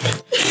door.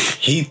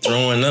 He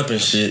throwing up and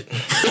shit.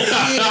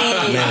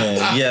 Man,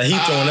 yeah, he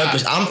throwing up.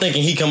 I'm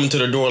thinking he coming to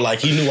the door like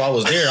he knew I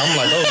was there. I'm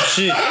like, oh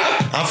shit,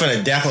 I'm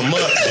finna dap him up.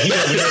 He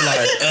over here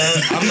like,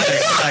 I'm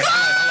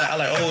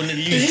like, oh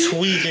nigga, you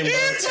tweaking, bro.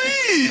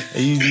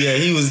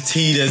 He was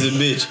teed as a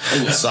bitch.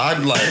 So I'd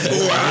like go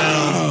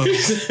around.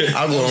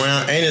 I go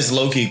around, and it's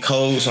low key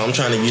cold, so I'm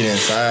trying to get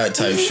inside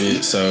type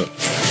shit. So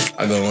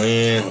I go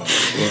in,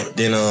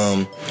 then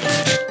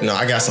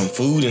I got some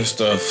food and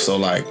stuff. So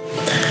like,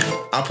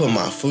 I put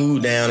my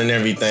food down and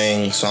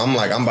everything. So I'm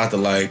like, I'm about to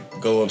like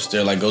go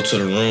upstairs, like go to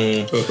the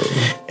room,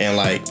 and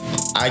like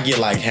I get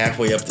like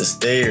halfway up the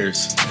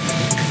stairs.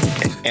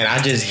 And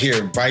I just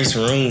hear Bryce's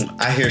room.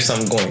 I hear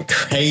something going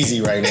crazy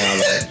right now.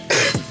 Like,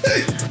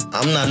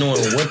 I'm not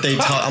knowing what they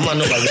talk. I'm not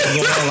knowing like what's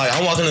going on. Like,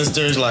 I'm walking the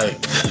stairs. Like,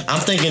 I'm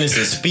thinking it's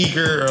a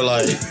speaker or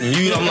like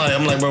mute. I'm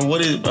like, bro,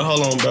 what is?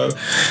 Hold on, bro.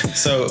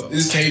 So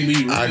this can't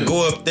be real. I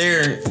go up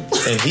there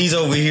and he's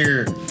over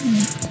here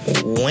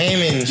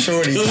whamming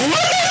Shorty. He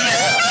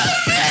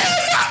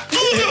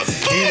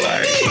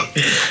like,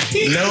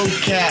 no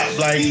cap.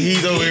 Like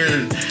he's over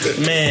here,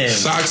 man.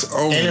 Socks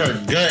on. In her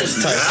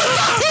guts type.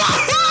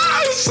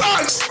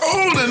 Socks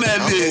on in that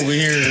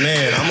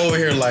bitch. I'm over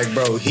here like,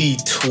 bro, he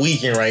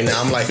tweaking right now.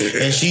 I'm like,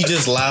 and she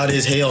just loud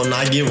as hell,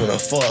 not giving a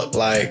fuck.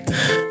 Like,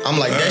 I'm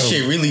like, that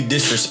shit really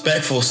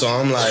disrespectful. So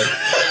I'm like,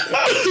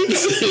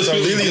 so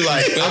really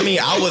like, I mean,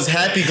 I was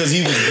happy because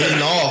he was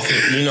getting off,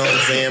 you know what I'm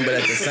saying? But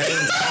at the same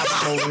time,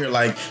 I'm over here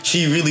like,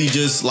 she really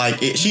just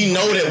like, she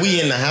know that we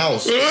in the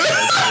house.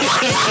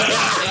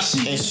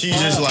 And she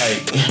just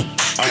like,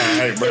 all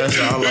right, bro, that's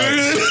all like.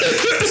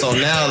 So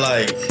now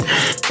like,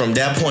 from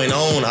that point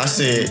on, I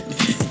said,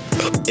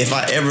 if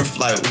I ever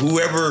like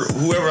whoever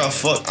I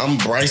fuck, I'm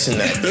Bryson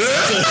that.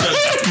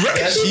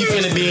 She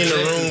finna be in the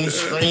room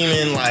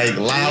screaming like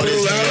loud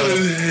as hell,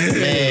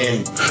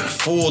 man,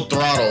 full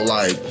throttle,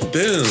 like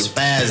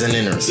spazzing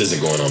in her. This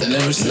isn't going on.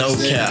 No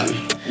cap.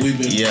 We've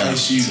been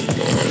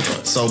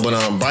So, but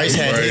Bryce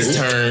had his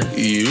turn.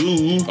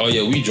 Oh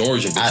yeah, we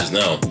Georgian bitches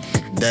now.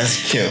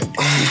 That's cute.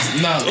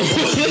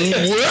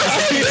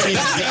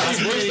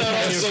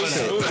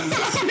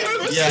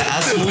 Yeah,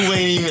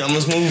 I'm a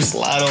smooth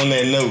slide on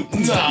that note.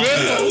 Nah,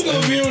 we're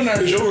gonna be on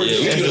our George.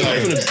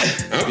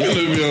 I'm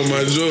gonna be on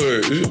my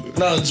George.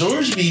 No,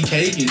 George be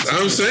caking.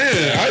 I'm saying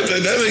that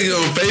nigga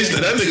on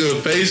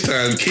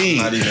FaceTime King.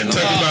 Not even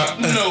talking about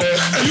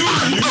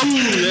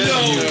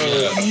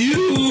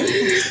you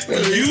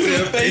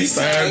the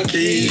FaceTime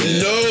King.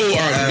 No,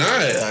 I'm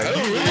not. I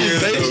don't really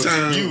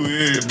FaceTime. You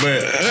weird,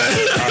 but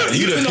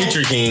you the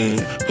picture king.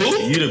 Who?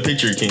 You the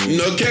picture king.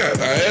 No cap,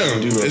 I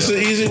am. It's an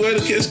easy way to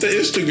catch the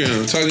Instagram.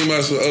 Talking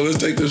about, let's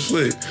take this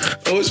flick.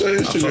 Oh, what's your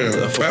Instagram?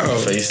 Bow.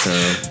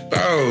 FaceTime.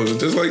 Bow,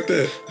 just like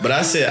that. But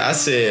I said,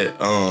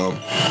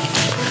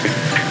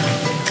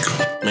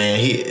 man,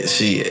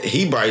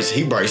 he Bryce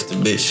the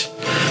bitch.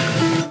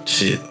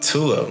 Shit,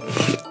 2 of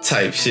them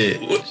type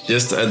shit.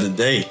 Just the other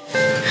day.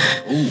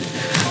 Ooh.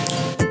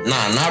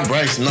 Nah, not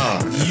Bryce,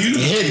 nah. You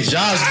hit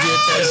Josh did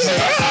that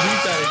shit.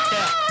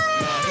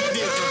 He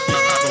did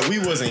that, but we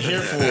wasn't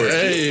here for it.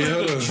 Hey,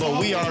 hold on. But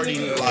we already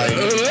like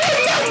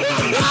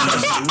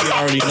We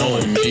already know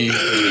him. He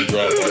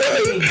dropped off.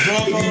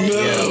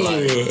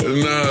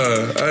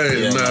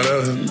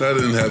 That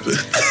didn't happen.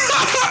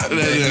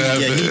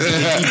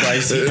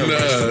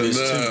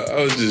 I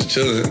was just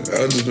chilling.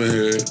 I was just been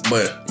here,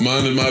 but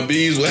minding my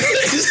beeswax.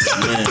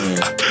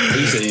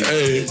 He said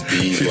his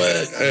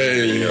beeswax.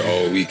 Hey, been here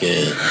all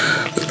weekend.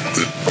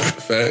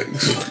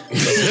 Facts.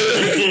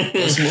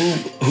 Let's move.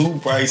 Who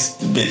Bryce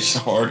the bitch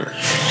harder?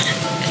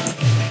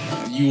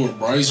 You or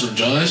Bryce or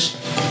Josh?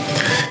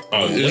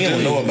 We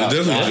don't know about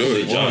Josh.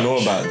 We don't know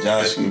about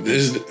Josh.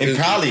 It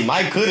probably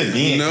Mike could have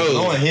been. No.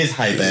 Knowing his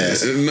hype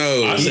ass.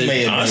 No. I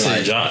say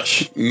like,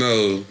 Josh.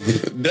 No.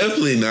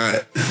 Definitely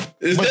not.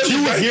 But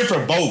you was here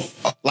for both.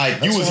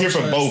 Like, you was here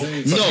for both.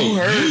 So No, you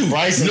heard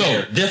Bryce in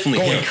there definitely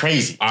going him.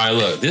 crazy. All right,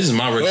 look, this is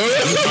my record.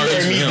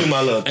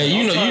 Hey,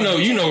 you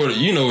know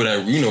where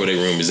that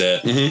room is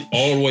at. Mm-hmm.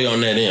 All the way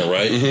on that end,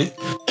 right? Mm-hmm.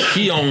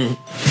 He on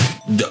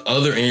the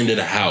other end of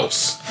the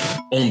house,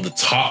 on the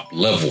top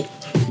level.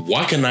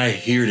 Why can I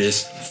hear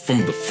this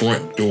from the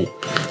front door?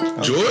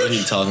 George? What are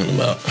you talking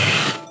about?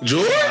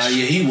 George? Yeah,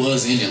 he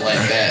was in it like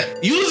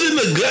that. You was in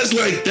the guts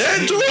like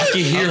that, George? I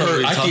can hear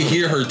her. I can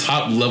hear her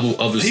top level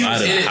of the He side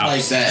was of in the it house.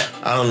 like that.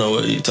 I don't know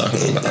what you're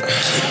talking about.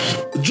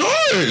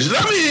 George,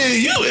 I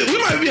mean, we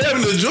might be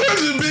having the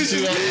Georgia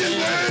bitches.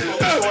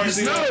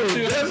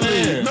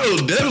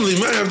 Definitely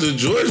might have the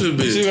Georgia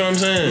bitch. See what I'm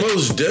saying?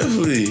 Most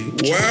definitely.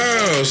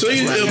 Wow. So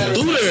you live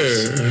through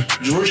there.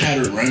 George had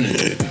it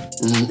running.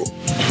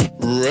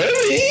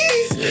 Really?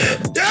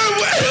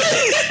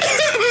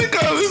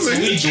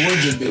 We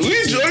Georgia bitches. We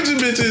Georgia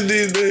bitches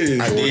these days.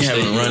 I did have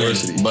it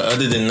running, but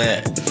other than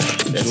that,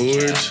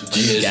 George,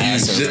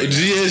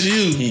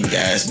 GSU. He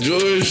gassed.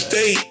 George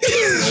State.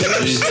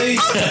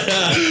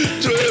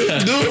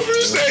 George, do it for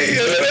State.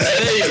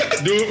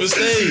 Do it for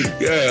State.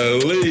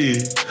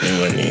 Golly.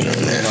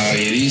 Nah,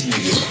 these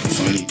niggas are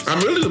funny. I'm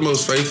really the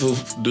most faithful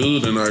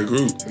dude in our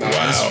group. Nah,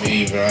 that's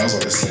me, bro. I was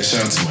like,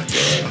 shout out to my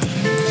girl.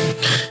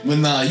 But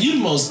nah, you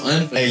the most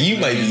unfaithful. Hey, you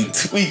might be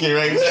tweaking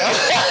right now.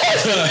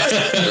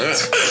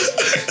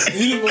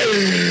 You the most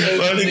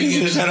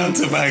unfaithful. Shout out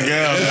to my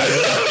girl.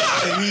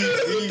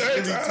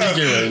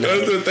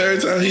 That's the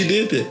third time he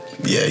did that.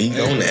 Yeah, he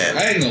on that.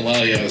 I ain't gonna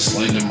lie, y'all.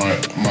 Slander my.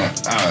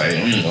 Alright,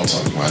 we ain't gonna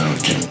talk about it on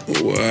camera.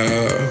 Wow.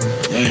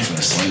 Y'all ain't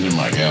finna slander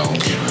my gal on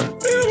camera.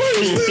 Why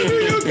you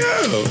slander your no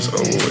gal. It's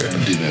over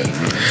with. Do that.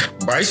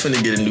 Bryce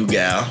finna get a new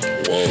gal.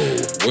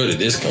 Whoa, where did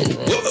this come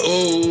from?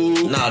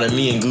 Oh, Nah, that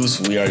me and Goose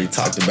we already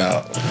talked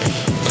about.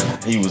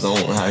 He was on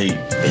how he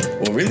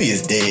really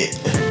is dead.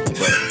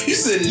 You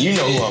said You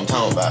know who I'm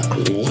talking about.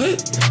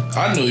 What?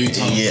 I know you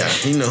talking. Yeah,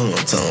 you know who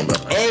I'm talking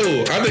about.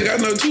 oh, I think I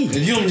know too.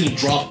 If you don't need to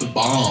drop the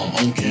bomb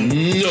on camera.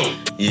 No,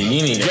 Yeah,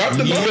 you need to Drop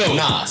the ball.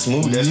 Nah,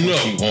 Smooth, that's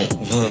what you want.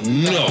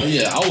 no.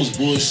 Yeah, I was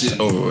bullshitting.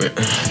 Over with.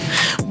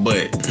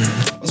 But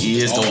he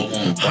is all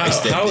going on. How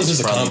is this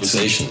a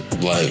conversation?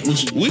 Like,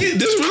 This really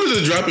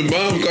is a dropping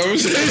bomb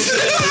conversation.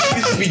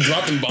 you just be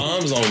dropping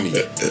bombs on me.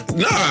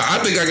 Nah, I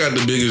think I got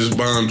the biggest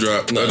bomb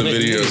drop of the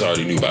video. Niggas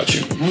already knew about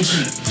you.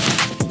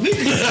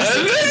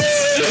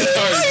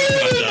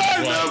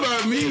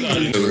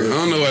 I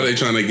don't know why they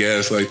trying to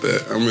gas like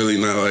that. I'm really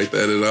not like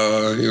that at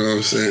all. You know what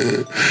I'm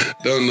saying?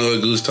 Don't know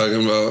what Goose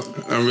talking about.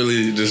 I'm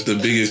really just the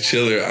biggest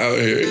chiller out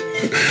here.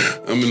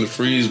 I'm in the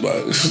freeze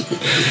box.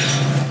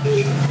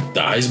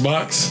 The ice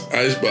box?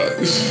 Ice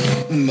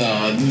box.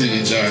 Nah,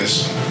 nigga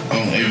Josh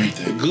on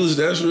everything. Goose,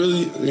 that's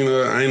really,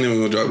 I ain't even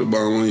gonna drop the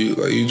bomb on you.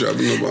 Like, you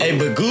dropping the bomb. Hey,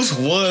 but Goose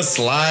was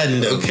sliding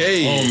though.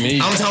 Okay. On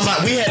me. I'm talking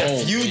about we had a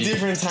On few me.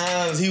 different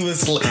times he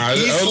was he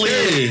Okay.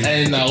 slid.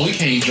 Hey, no, we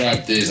can't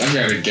drop this. I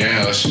got a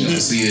gal. She gonna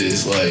see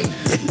this. Like,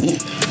 we're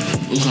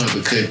gonna have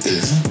to cut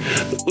this.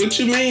 What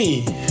you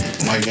mean?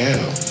 My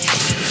gal.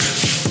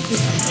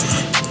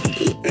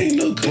 Ain't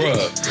no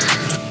Bruh,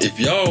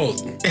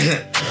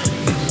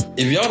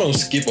 if y'all don't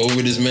skip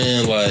over this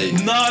man, like,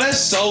 No, that's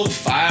so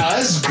foul.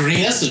 That's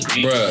green. That's a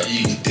green. bruh,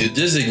 You did.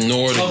 just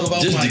ignore Talk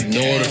about my the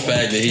gal.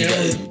 fact that he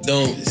got,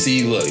 don't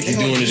see, look, he's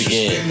doing it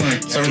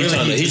again. So He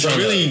really, he tryna-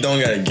 really don't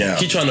got a gal.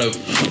 He trying to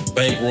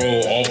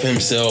bankroll off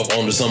himself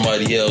onto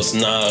somebody else.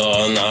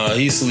 Nah,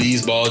 he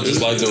sleazeball just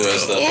like the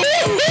rest of them.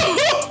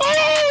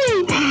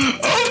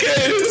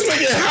 Okay, this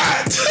make it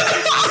hot.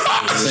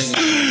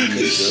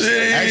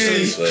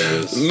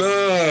 Actually,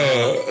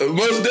 No,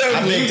 most I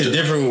definitely. beg to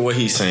differ with what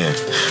he's saying.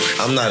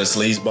 I'm not a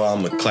sleazeball.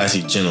 I'm a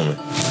classy gentleman.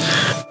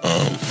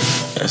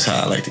 That's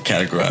how I like to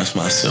categorize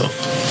myself.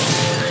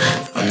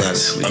 I'm not a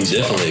sleazeball. I'm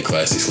definitely a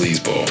classy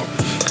sleazeball.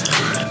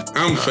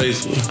 I'm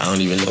faithful. I don't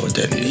even know what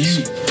that is.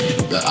 You,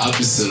 the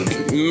opposite of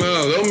it.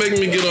 No, don't make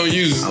me get on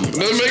you.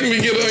 Don't make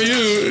me get on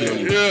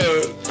you.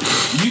 Yeah.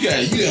 You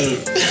got.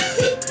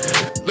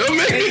 Don't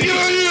make me get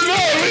on you. No,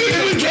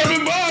 we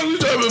dropping bombs. We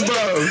dropping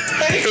bombs.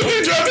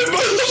 We dropping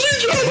bombs. We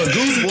dropping. But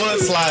Goose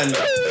was sliding.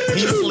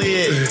 He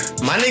slid.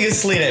 My nigga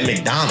slid at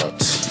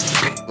McDonald's.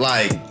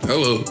 Like,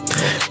 Hello.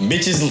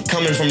 bitches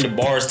coming from the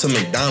bars to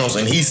McDonald's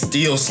and he's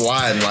still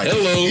sliding. Like,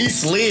 Hello. he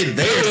slid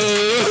there.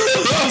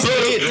 He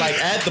slid like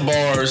at the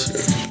bars.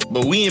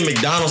 But we in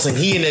McDonald's and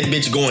he and that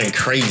bitch going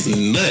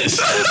crazy. Nuts.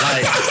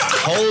 Like,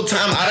 whole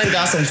time I done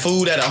got some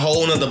food at a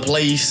whole nother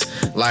place.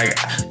 Like,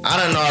 I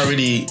done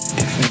already,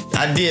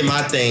 I did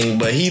my thing,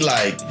 but he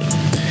like,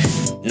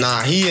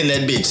 nah, he in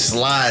that bitch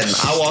sliding.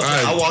 I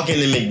walk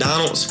into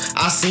McDonald's.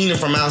 I seen him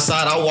from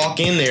outside. I walk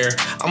in there.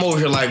 I'm over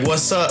here like,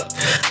 what's up?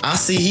 I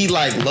see he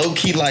like low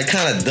key like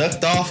kind of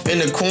ducked off in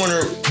the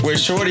corner with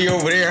Shorty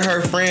over there and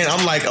her friend.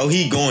 I'm like, oh,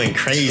 he going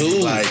crazy.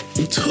 Like,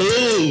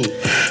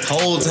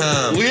 whole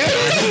time. We He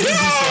be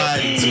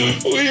sliding too.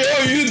 you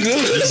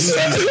good. He be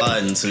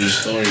sliding too.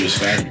 Story is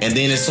fact. And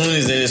then as soon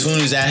as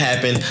that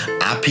happened,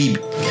 I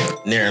peeped.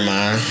 Never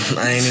mind.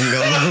 I ain't even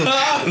going. Never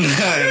mind.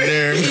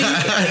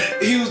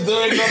 He was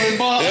doing nothing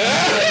but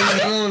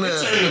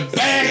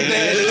bag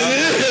that.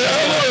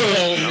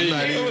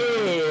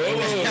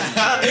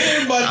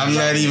 I'm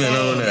not even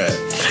on that.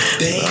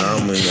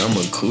 Damn. I'm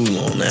a cool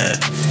on that.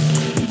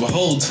 The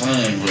whole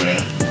time, bro.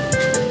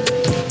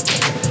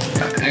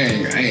 I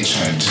ain't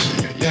trying to.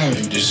 Y'all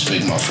even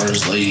disrespect my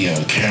first lady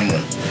on camera.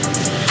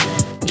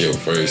 Your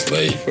first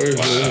lady.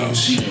 Wow,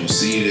 she don't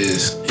see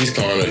this. He's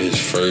calling her his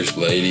first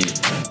lady.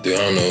 Dude,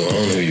 I don't know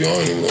who you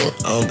are anymore.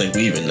 I don't think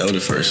we even know the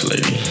first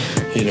lady.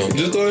 You know,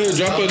 Just go ahead and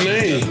drop a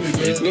name. Go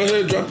ahead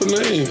and drop a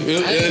name.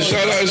 And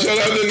shout out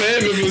the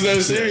name if it's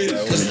that serious.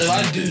 Cause if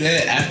I do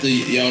that after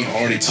y'all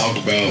already talked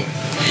about,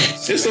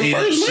 It's the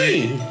first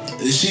name.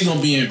 she gonna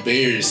be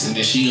embarrassed and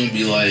then she gonna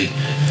be like,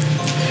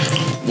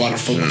 "Why the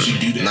fuck would you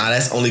do that?" Nah,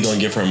 that's only gonna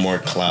give her more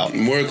clout.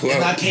 More And I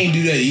clout. can't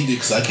do that either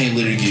because I can't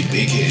let her get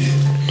big headed.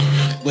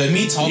 But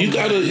me talking, You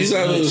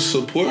gotta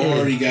support I her.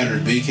 already got her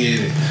big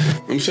headed.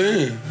 I'm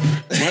saying.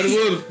 Might as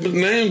well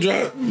name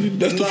drop.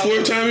 That's the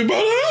fourth time you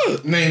brought her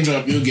up. Name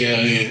drop your gal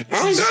in.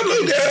 I don't got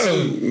no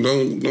gal.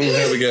 Don't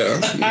have a gal.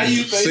 How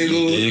you faithful?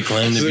 Single. you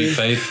claim to be See?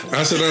 faithful.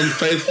 I said I'm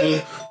faithful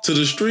to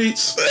the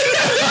streets.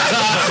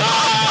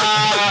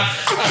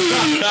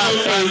 I'm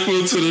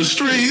faithful to the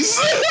streets.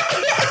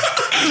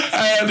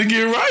 I had to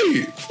get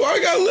right before I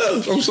got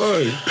left. I'm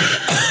sorry.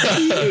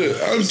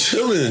 I'm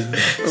chilling.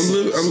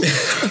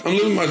 I'm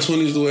living my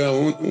 20s the way I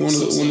want to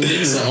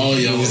live. So all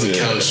y'all on the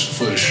couch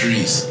for the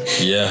streets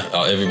Yeah,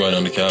 everybody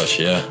on the couch,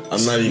 yeah.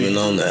 I'm not even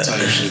on that.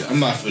 type shit. I'm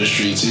not for the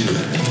streets either.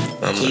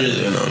 I'm not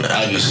even on that.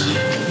 Obviously.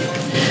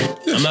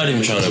 I'm not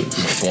even trying to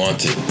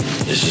flaunt it.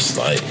 It's just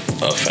like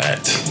a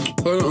fact.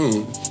 Hold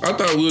on. I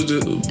thought we was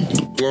just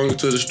belonging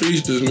to the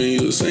streets just mean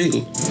you was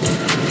single.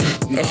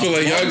 I feel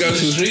like y'all got the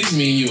some streets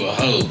mean you a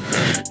hoe.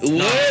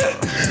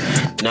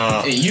 What?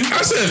 Nah,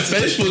 I said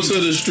faithful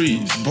to the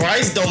streets.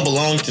 Bryce don't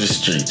belong to the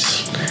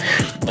streets.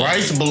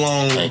 Bryce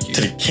belongs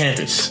to the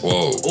campus.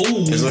 Whoa.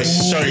 Ooh. That's what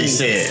Shorty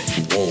said.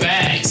 Whoa.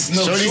 Facts.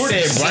 No,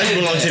 Shorty said Bryce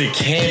belongs to that.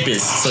 the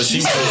campus. So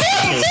she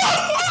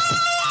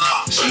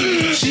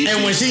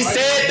and when she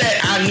said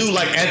that, I knew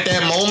like at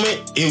that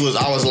moment,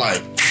 I was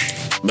like,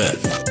 but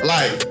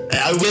like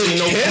I really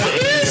no point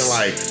in even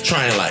like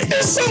trying like.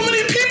 There's so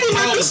many people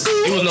at the school.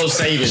 It was no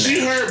saving. She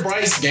heard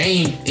Bryce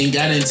game and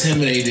got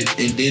intimidated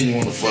and didn't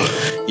want to fuck.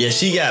 Yeah,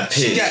 she got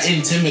pissed. She got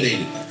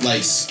intimidated,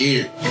 like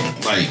scared,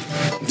 like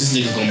this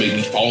nigga's gonna make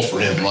me fall for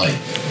him, like,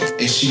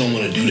 and she don't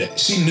want to do that.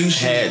 She knew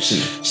she Had to.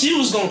 She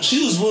was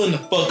willing to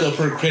fuck up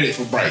her credit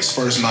for Bryce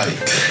first night.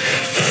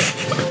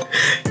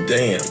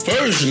 Damn.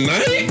 First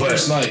night?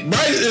 First night.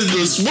 Bryce is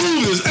the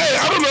smoothest. Hey,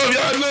 I don't know if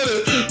y'all know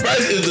that.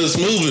 Bryce is the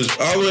smoothest.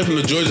 All the way from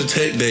the Georgia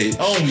Tech days.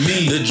 Oh,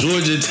 me. The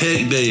Georgia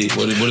Tech days.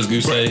 What does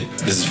Goose say?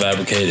 This is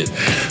fabricated.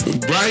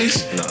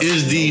 Bryce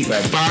is the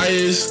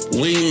finest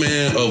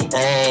wingman of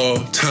all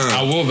time.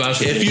 I will vouch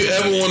for If you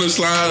ever want to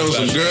slide on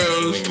some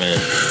girls,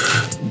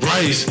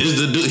 Bryce is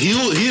the dude.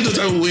 He's the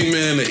type of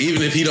wingman that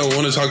even if he don't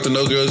want to talk to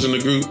no girls in the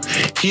group,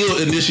 he'll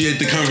initiate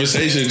the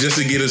conversation just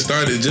to get it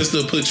started, just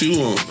to put you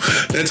on.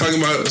 They're talking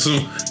about some,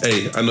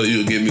 hey, I know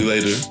you'll get me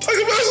later.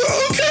 Talking about some,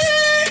 okay.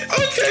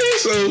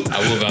 So I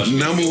will vouch for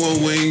number one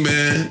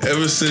wingman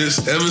ever since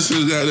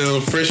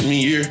goddamn freshman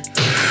year.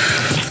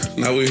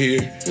 Now we're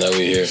here. Yeah,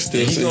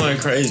 he going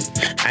crazy.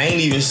 I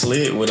ain't even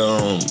slid with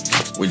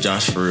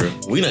Josh for real.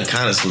 We done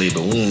kind of slid,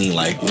 but we ain't even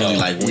like really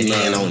like went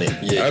in on it.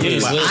 Yeah, I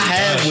mean, But I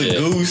have with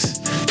Goose,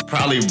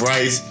 probably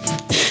Bryce.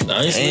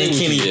 I ain't seen with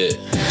Kenny. you yet.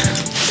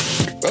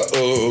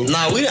 Uh-oh.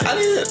 Nah, I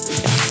didn't.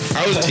 I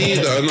was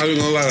teased though, I'm not even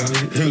gonna lie.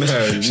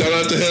 Shout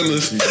out to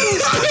Henless.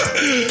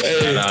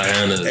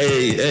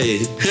 Hey,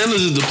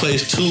 Henless is the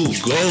place to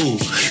go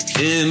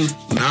in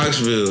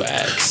Knoxville.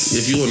 Facts.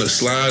 If you want to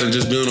slide and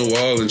just be on the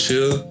wall and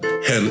chill,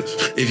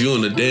 Henless. If you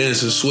want to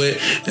dance and sweat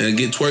and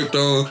get twerked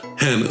on,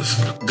 Henless.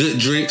 Good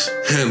drinks,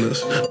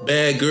 Henless.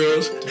 Bad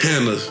girls,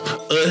 Henless.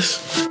 Us,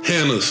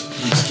 Henless.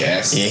 He's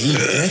gassing. Yeah, he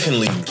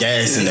definitely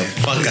gassing the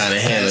fuck out of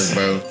Hannah's,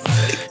 bro.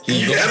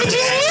 He go. I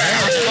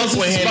fuck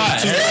with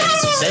Hannah too.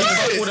 They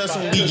fuck with us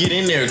when we get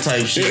in there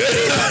type shit.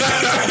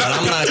 But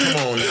I'm not, come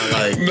on now,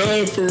 like.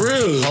 No, for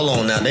real. Hold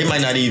on now. They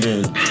might not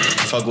even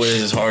fuck with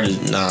us as hard as,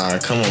 nah,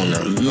 come on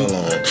now. Hold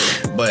on.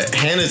 But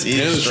Hannah's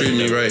treating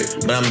me right.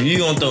 But you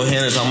gonna throw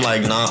Hannah's, I'm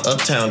like, nah,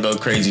 Uptown go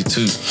crazy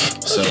too.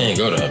 So I can't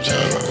go to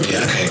Uptown, bro.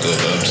 Yeah, I can't go to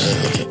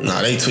Uptown.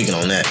 nah, they tweaking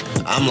on that.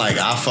 I'm like,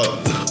 I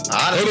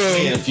done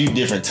seen a few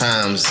different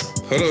times.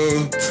 Hold on.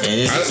 And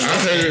it's, I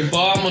heard.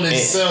 Bomb on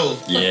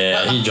himself.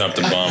 Yeah, he dropped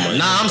the bomb on you.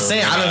 nah, I'm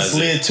saying I done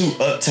slid to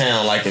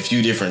Uptown like a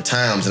few different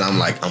times, and I'm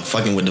like, I'm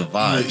fucking with the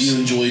vibes. You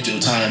enjoyed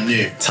your time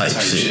there. Type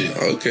shit.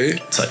 Okay.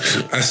 Type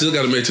shit. I still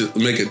gotta make it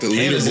the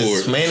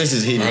leaderboard. Manus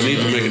is hitting. I need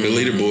to make it the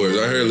leaderboards.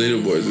 I heard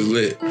leaderboards is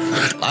lit.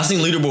 I seen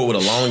leaderboard with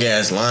a long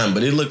ass line,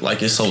 but it looked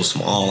like it's so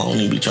small. I don't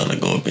even be trying to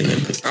go up in there.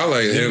 I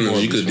like him.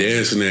 You could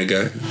dance in that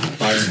guy.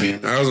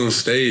 I was on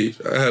stage.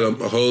 I had a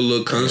whole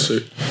little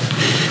concert.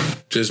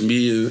 Just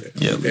me and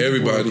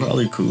everybody.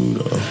 Probably cool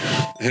though.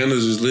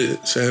 Hannah's is lit.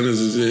 Hannah's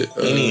is it.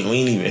 We ain't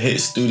even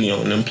hit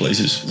studio in them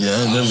places. Yeah,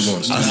 I ain't never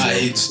going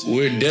to studio.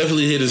 We're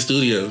definitely hitting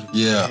studio.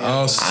 Yeah,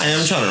 I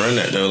am trying to run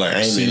that though. Like I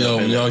ain't see been y'all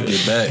up in when y'all that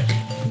get back.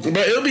 But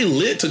it'll be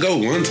lit to go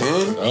one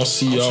time. I'll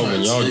see y'all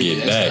when y'all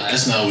get back.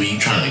 That's not where you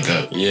trying to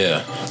go.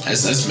 Yeah.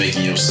 That's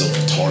making yourself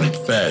retarded.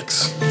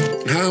 Facts.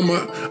 How am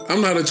I?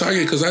 I'm not a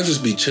target because I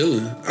just be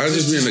chilling. I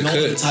just be in the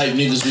know the cut. type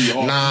niggas we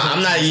are. Nah,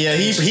 I'm not. Yeah,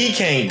 he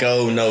can't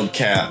go no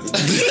cap.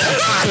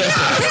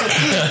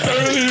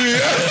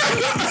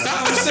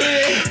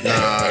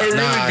 Nah.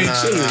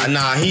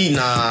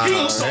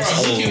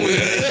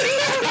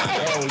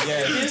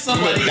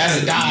 Somebody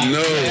That's gotta die.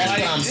 No.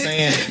 That's what I'm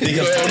saying.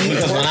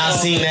 Because when I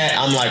seen that,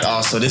 I'm like,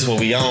 oh, so this what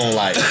we on?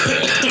 Like,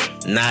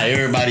 not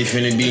everybody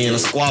finna be in a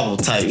squabble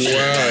type shit.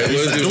 Right, it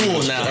It's wasn't a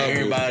duel a now. squabble.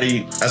 Everybody.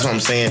 That's what I'm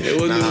saying. It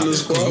wasn't even a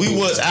squabble. We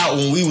was out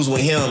when we was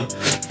with him,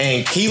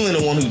 and Keelan,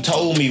 the one who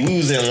told me we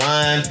was in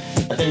line.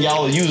 I think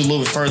you was a little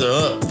bit further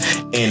up,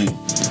 and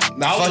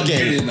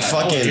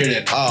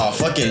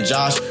fucking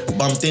Josh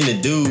bumped into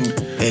dude,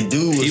 and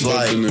dude was He bumped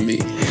like, into me.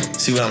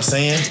 see what I'm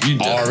saying? You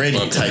definitely Already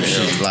bumped type into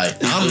shit. him. Like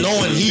I'm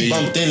knowing he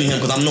bumped into him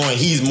because I'm knowing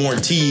he's more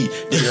T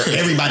than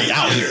everybody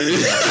out here.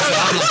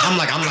 So I'm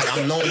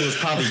knowing it was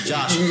probably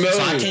Josh. No. So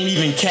I can't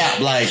even cap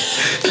like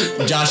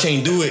Josh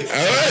ain't do it.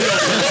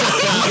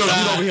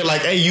 You over here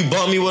like, hey, you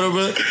bumped me,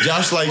 whatever.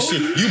 Josh like,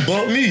 shit, you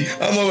bumped me.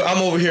 I'm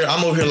over here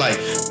like,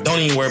 don't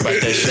even worry about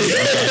that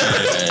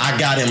shit. I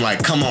got him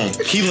like, come on.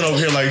 Keelan over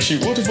here like,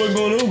 shit, what the fuck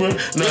going on, bro? No,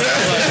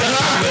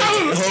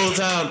 the whole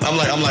time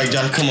I'm like,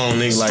 Josh, come on,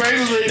 nigga, like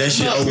that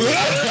shit over.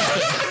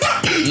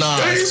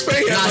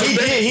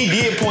 He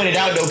did point it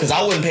out though, because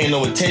I wasn't paying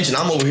no attention.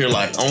 I'm over here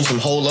like on some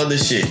whole other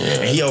shit.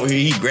 And he over here,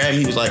 he grabbed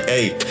me. He was like,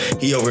 "Hey,"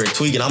 he over here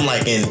tweaking. I'm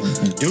like, and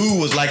dude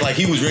was like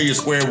he was ready to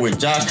square with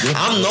Josh.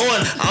 I'm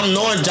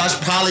knowing Josh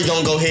probably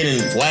gonna go ahead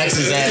and wax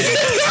his ass.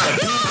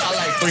 Got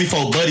like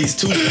 3-4 buddies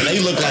too, and they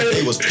looked like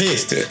they was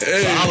pissed. So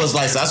I was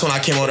like, so that's when I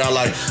came over there.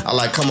 I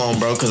like, come on,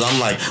 bro, because I'm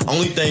like,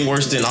 only thing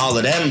worse than all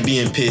of them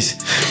being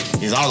pissed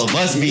is all of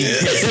us being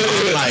pissed.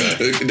 Like,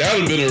 that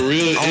would have been a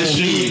real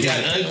issue.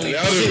 That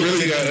would have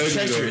really got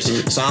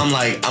ugly. So I'm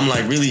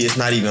like, really, it's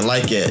not even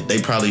like that. They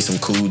probably some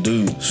cool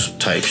dudes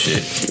type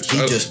shit. He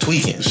just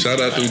tweaking.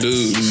 Shout out them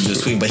dudes. He was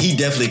just tweaking, but he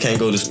definitely can't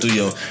go to the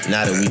studio.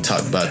 Now that we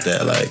talked about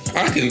that, like,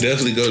 I can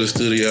definitely go to the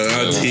studio.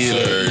 I'll tee it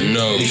up.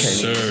 No,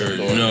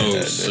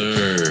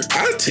 sir.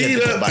 I teed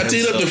up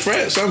the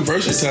frats. I'm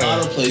versatile. A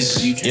lot of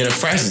places you can. Yeah, the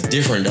frats is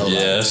different though.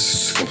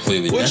 Yes,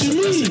 completely. What you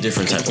mean? That's a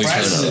different type of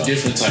Frats is a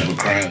different type of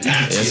crowd.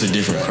 That's a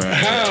different crowd.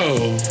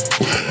 How?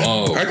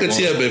 I can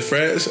tee up at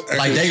frats.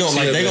 Like they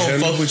gonna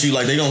fuck with you.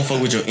 Like they gonna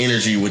fuck with your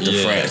energy with the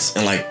frats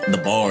and like the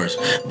bars.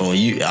 But when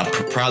you,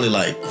 probably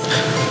like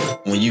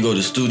when you go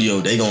to studio,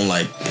 they gonna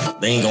like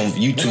they ain't gonna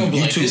you too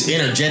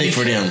energetic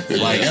for them.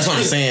 Like that's what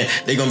I'm saying.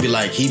 They gonna be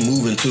like he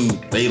moving too.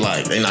 They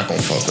not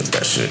gonna fuck with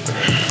that shit.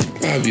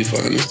 I'll be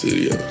fine in the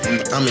studio.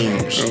 I mean,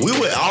 we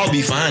would all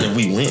be fine if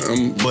we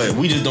went, but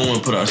we just don't want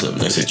to put ourselves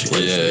in that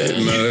situation.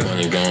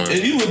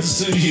 If you went to the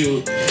studio,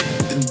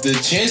 the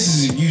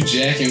chances of you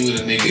jacking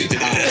with a nigga.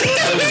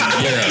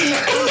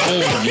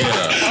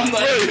 I'm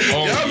like,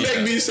 y'all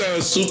make me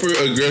sound super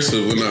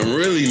aggressive when I'm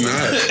really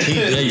not.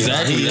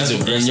 Exactly.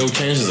 And your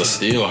chances are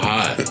still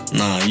high.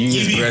 Nah, you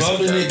be aggressive.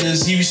 bumping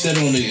niggas. He be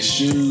stepping on niggas'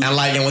 shoes.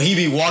 And when he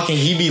be walking,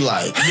 he be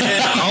like,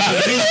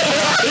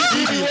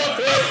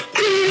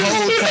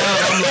 whole time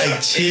I'm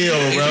like, chill,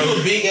 bro.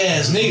 You a big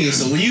ass nigga,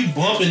 so when you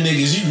bumping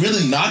niggas, you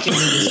really knocking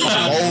niggas the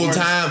whole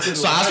time.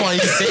 So that's why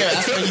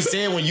he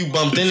said when you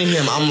bumped into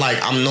him,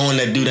 I'm knowing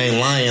that dude ain't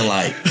lying.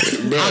 Like,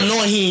 I'm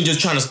knowing he ain't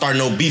just trying to start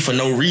no beef for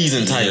no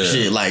reason type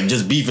shit. Like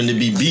just beefing to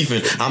be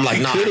beefing. I'm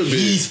like, nah,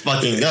 he's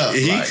fucking up.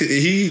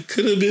 He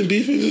could have been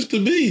beefing just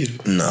to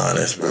beef. Nah,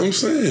 that's not. I'm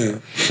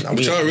saying.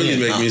 But y'all really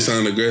make me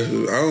sound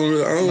aggressive. I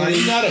don't. Nah,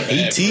 he's not a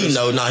bad person.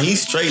 No, nah,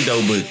 he's straight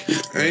though, but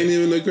I ain't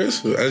even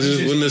aggressive. I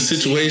just when the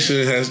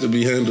situation has to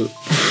be handled,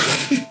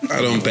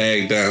 I don't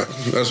bag down.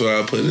 That's why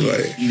I put it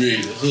like. You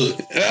ready to hook?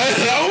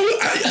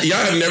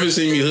 Y'all have never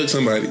seen me hook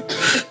somebody.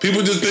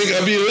 People just think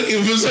I be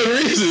hooking for some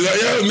reason.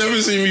 Like, y'all have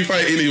never seen me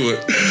fight anyone.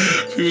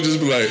 People just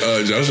be like,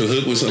 Josh should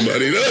hook with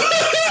somebody. I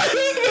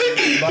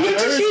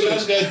heard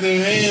Josh got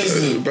them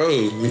hands.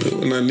 Bro,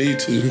 when I need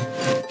to.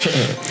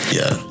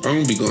 yeah. I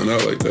don't be going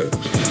out like that.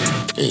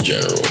 In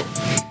general.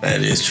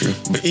 That is true.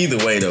 But either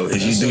way though,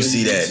 if you do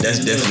see that,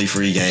 that's definitely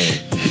free game.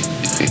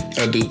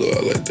 I do go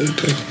out like that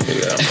though.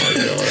 Yeah, I'm not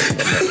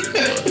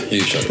going.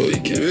 He's trying to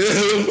leak it. What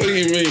the fuck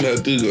you mean I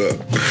do go out?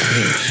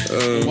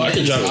 I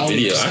can drop a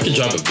video. I can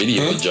drop a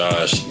video of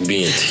Josh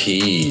being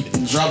teed.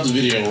 Drop the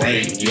video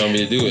right. You want me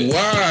to do it?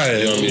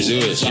 Why? You want me to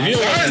do it?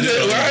 Why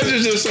is there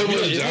just so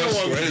much Josh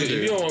slander? If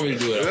you don't want me to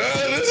do it,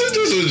 this is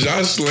just a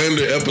Josh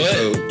slander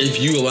episode. but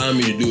if you allow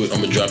me to do it,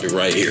 I'm gonna drop it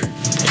right here.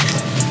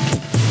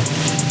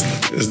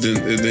 It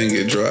didn't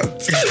get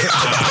dropped.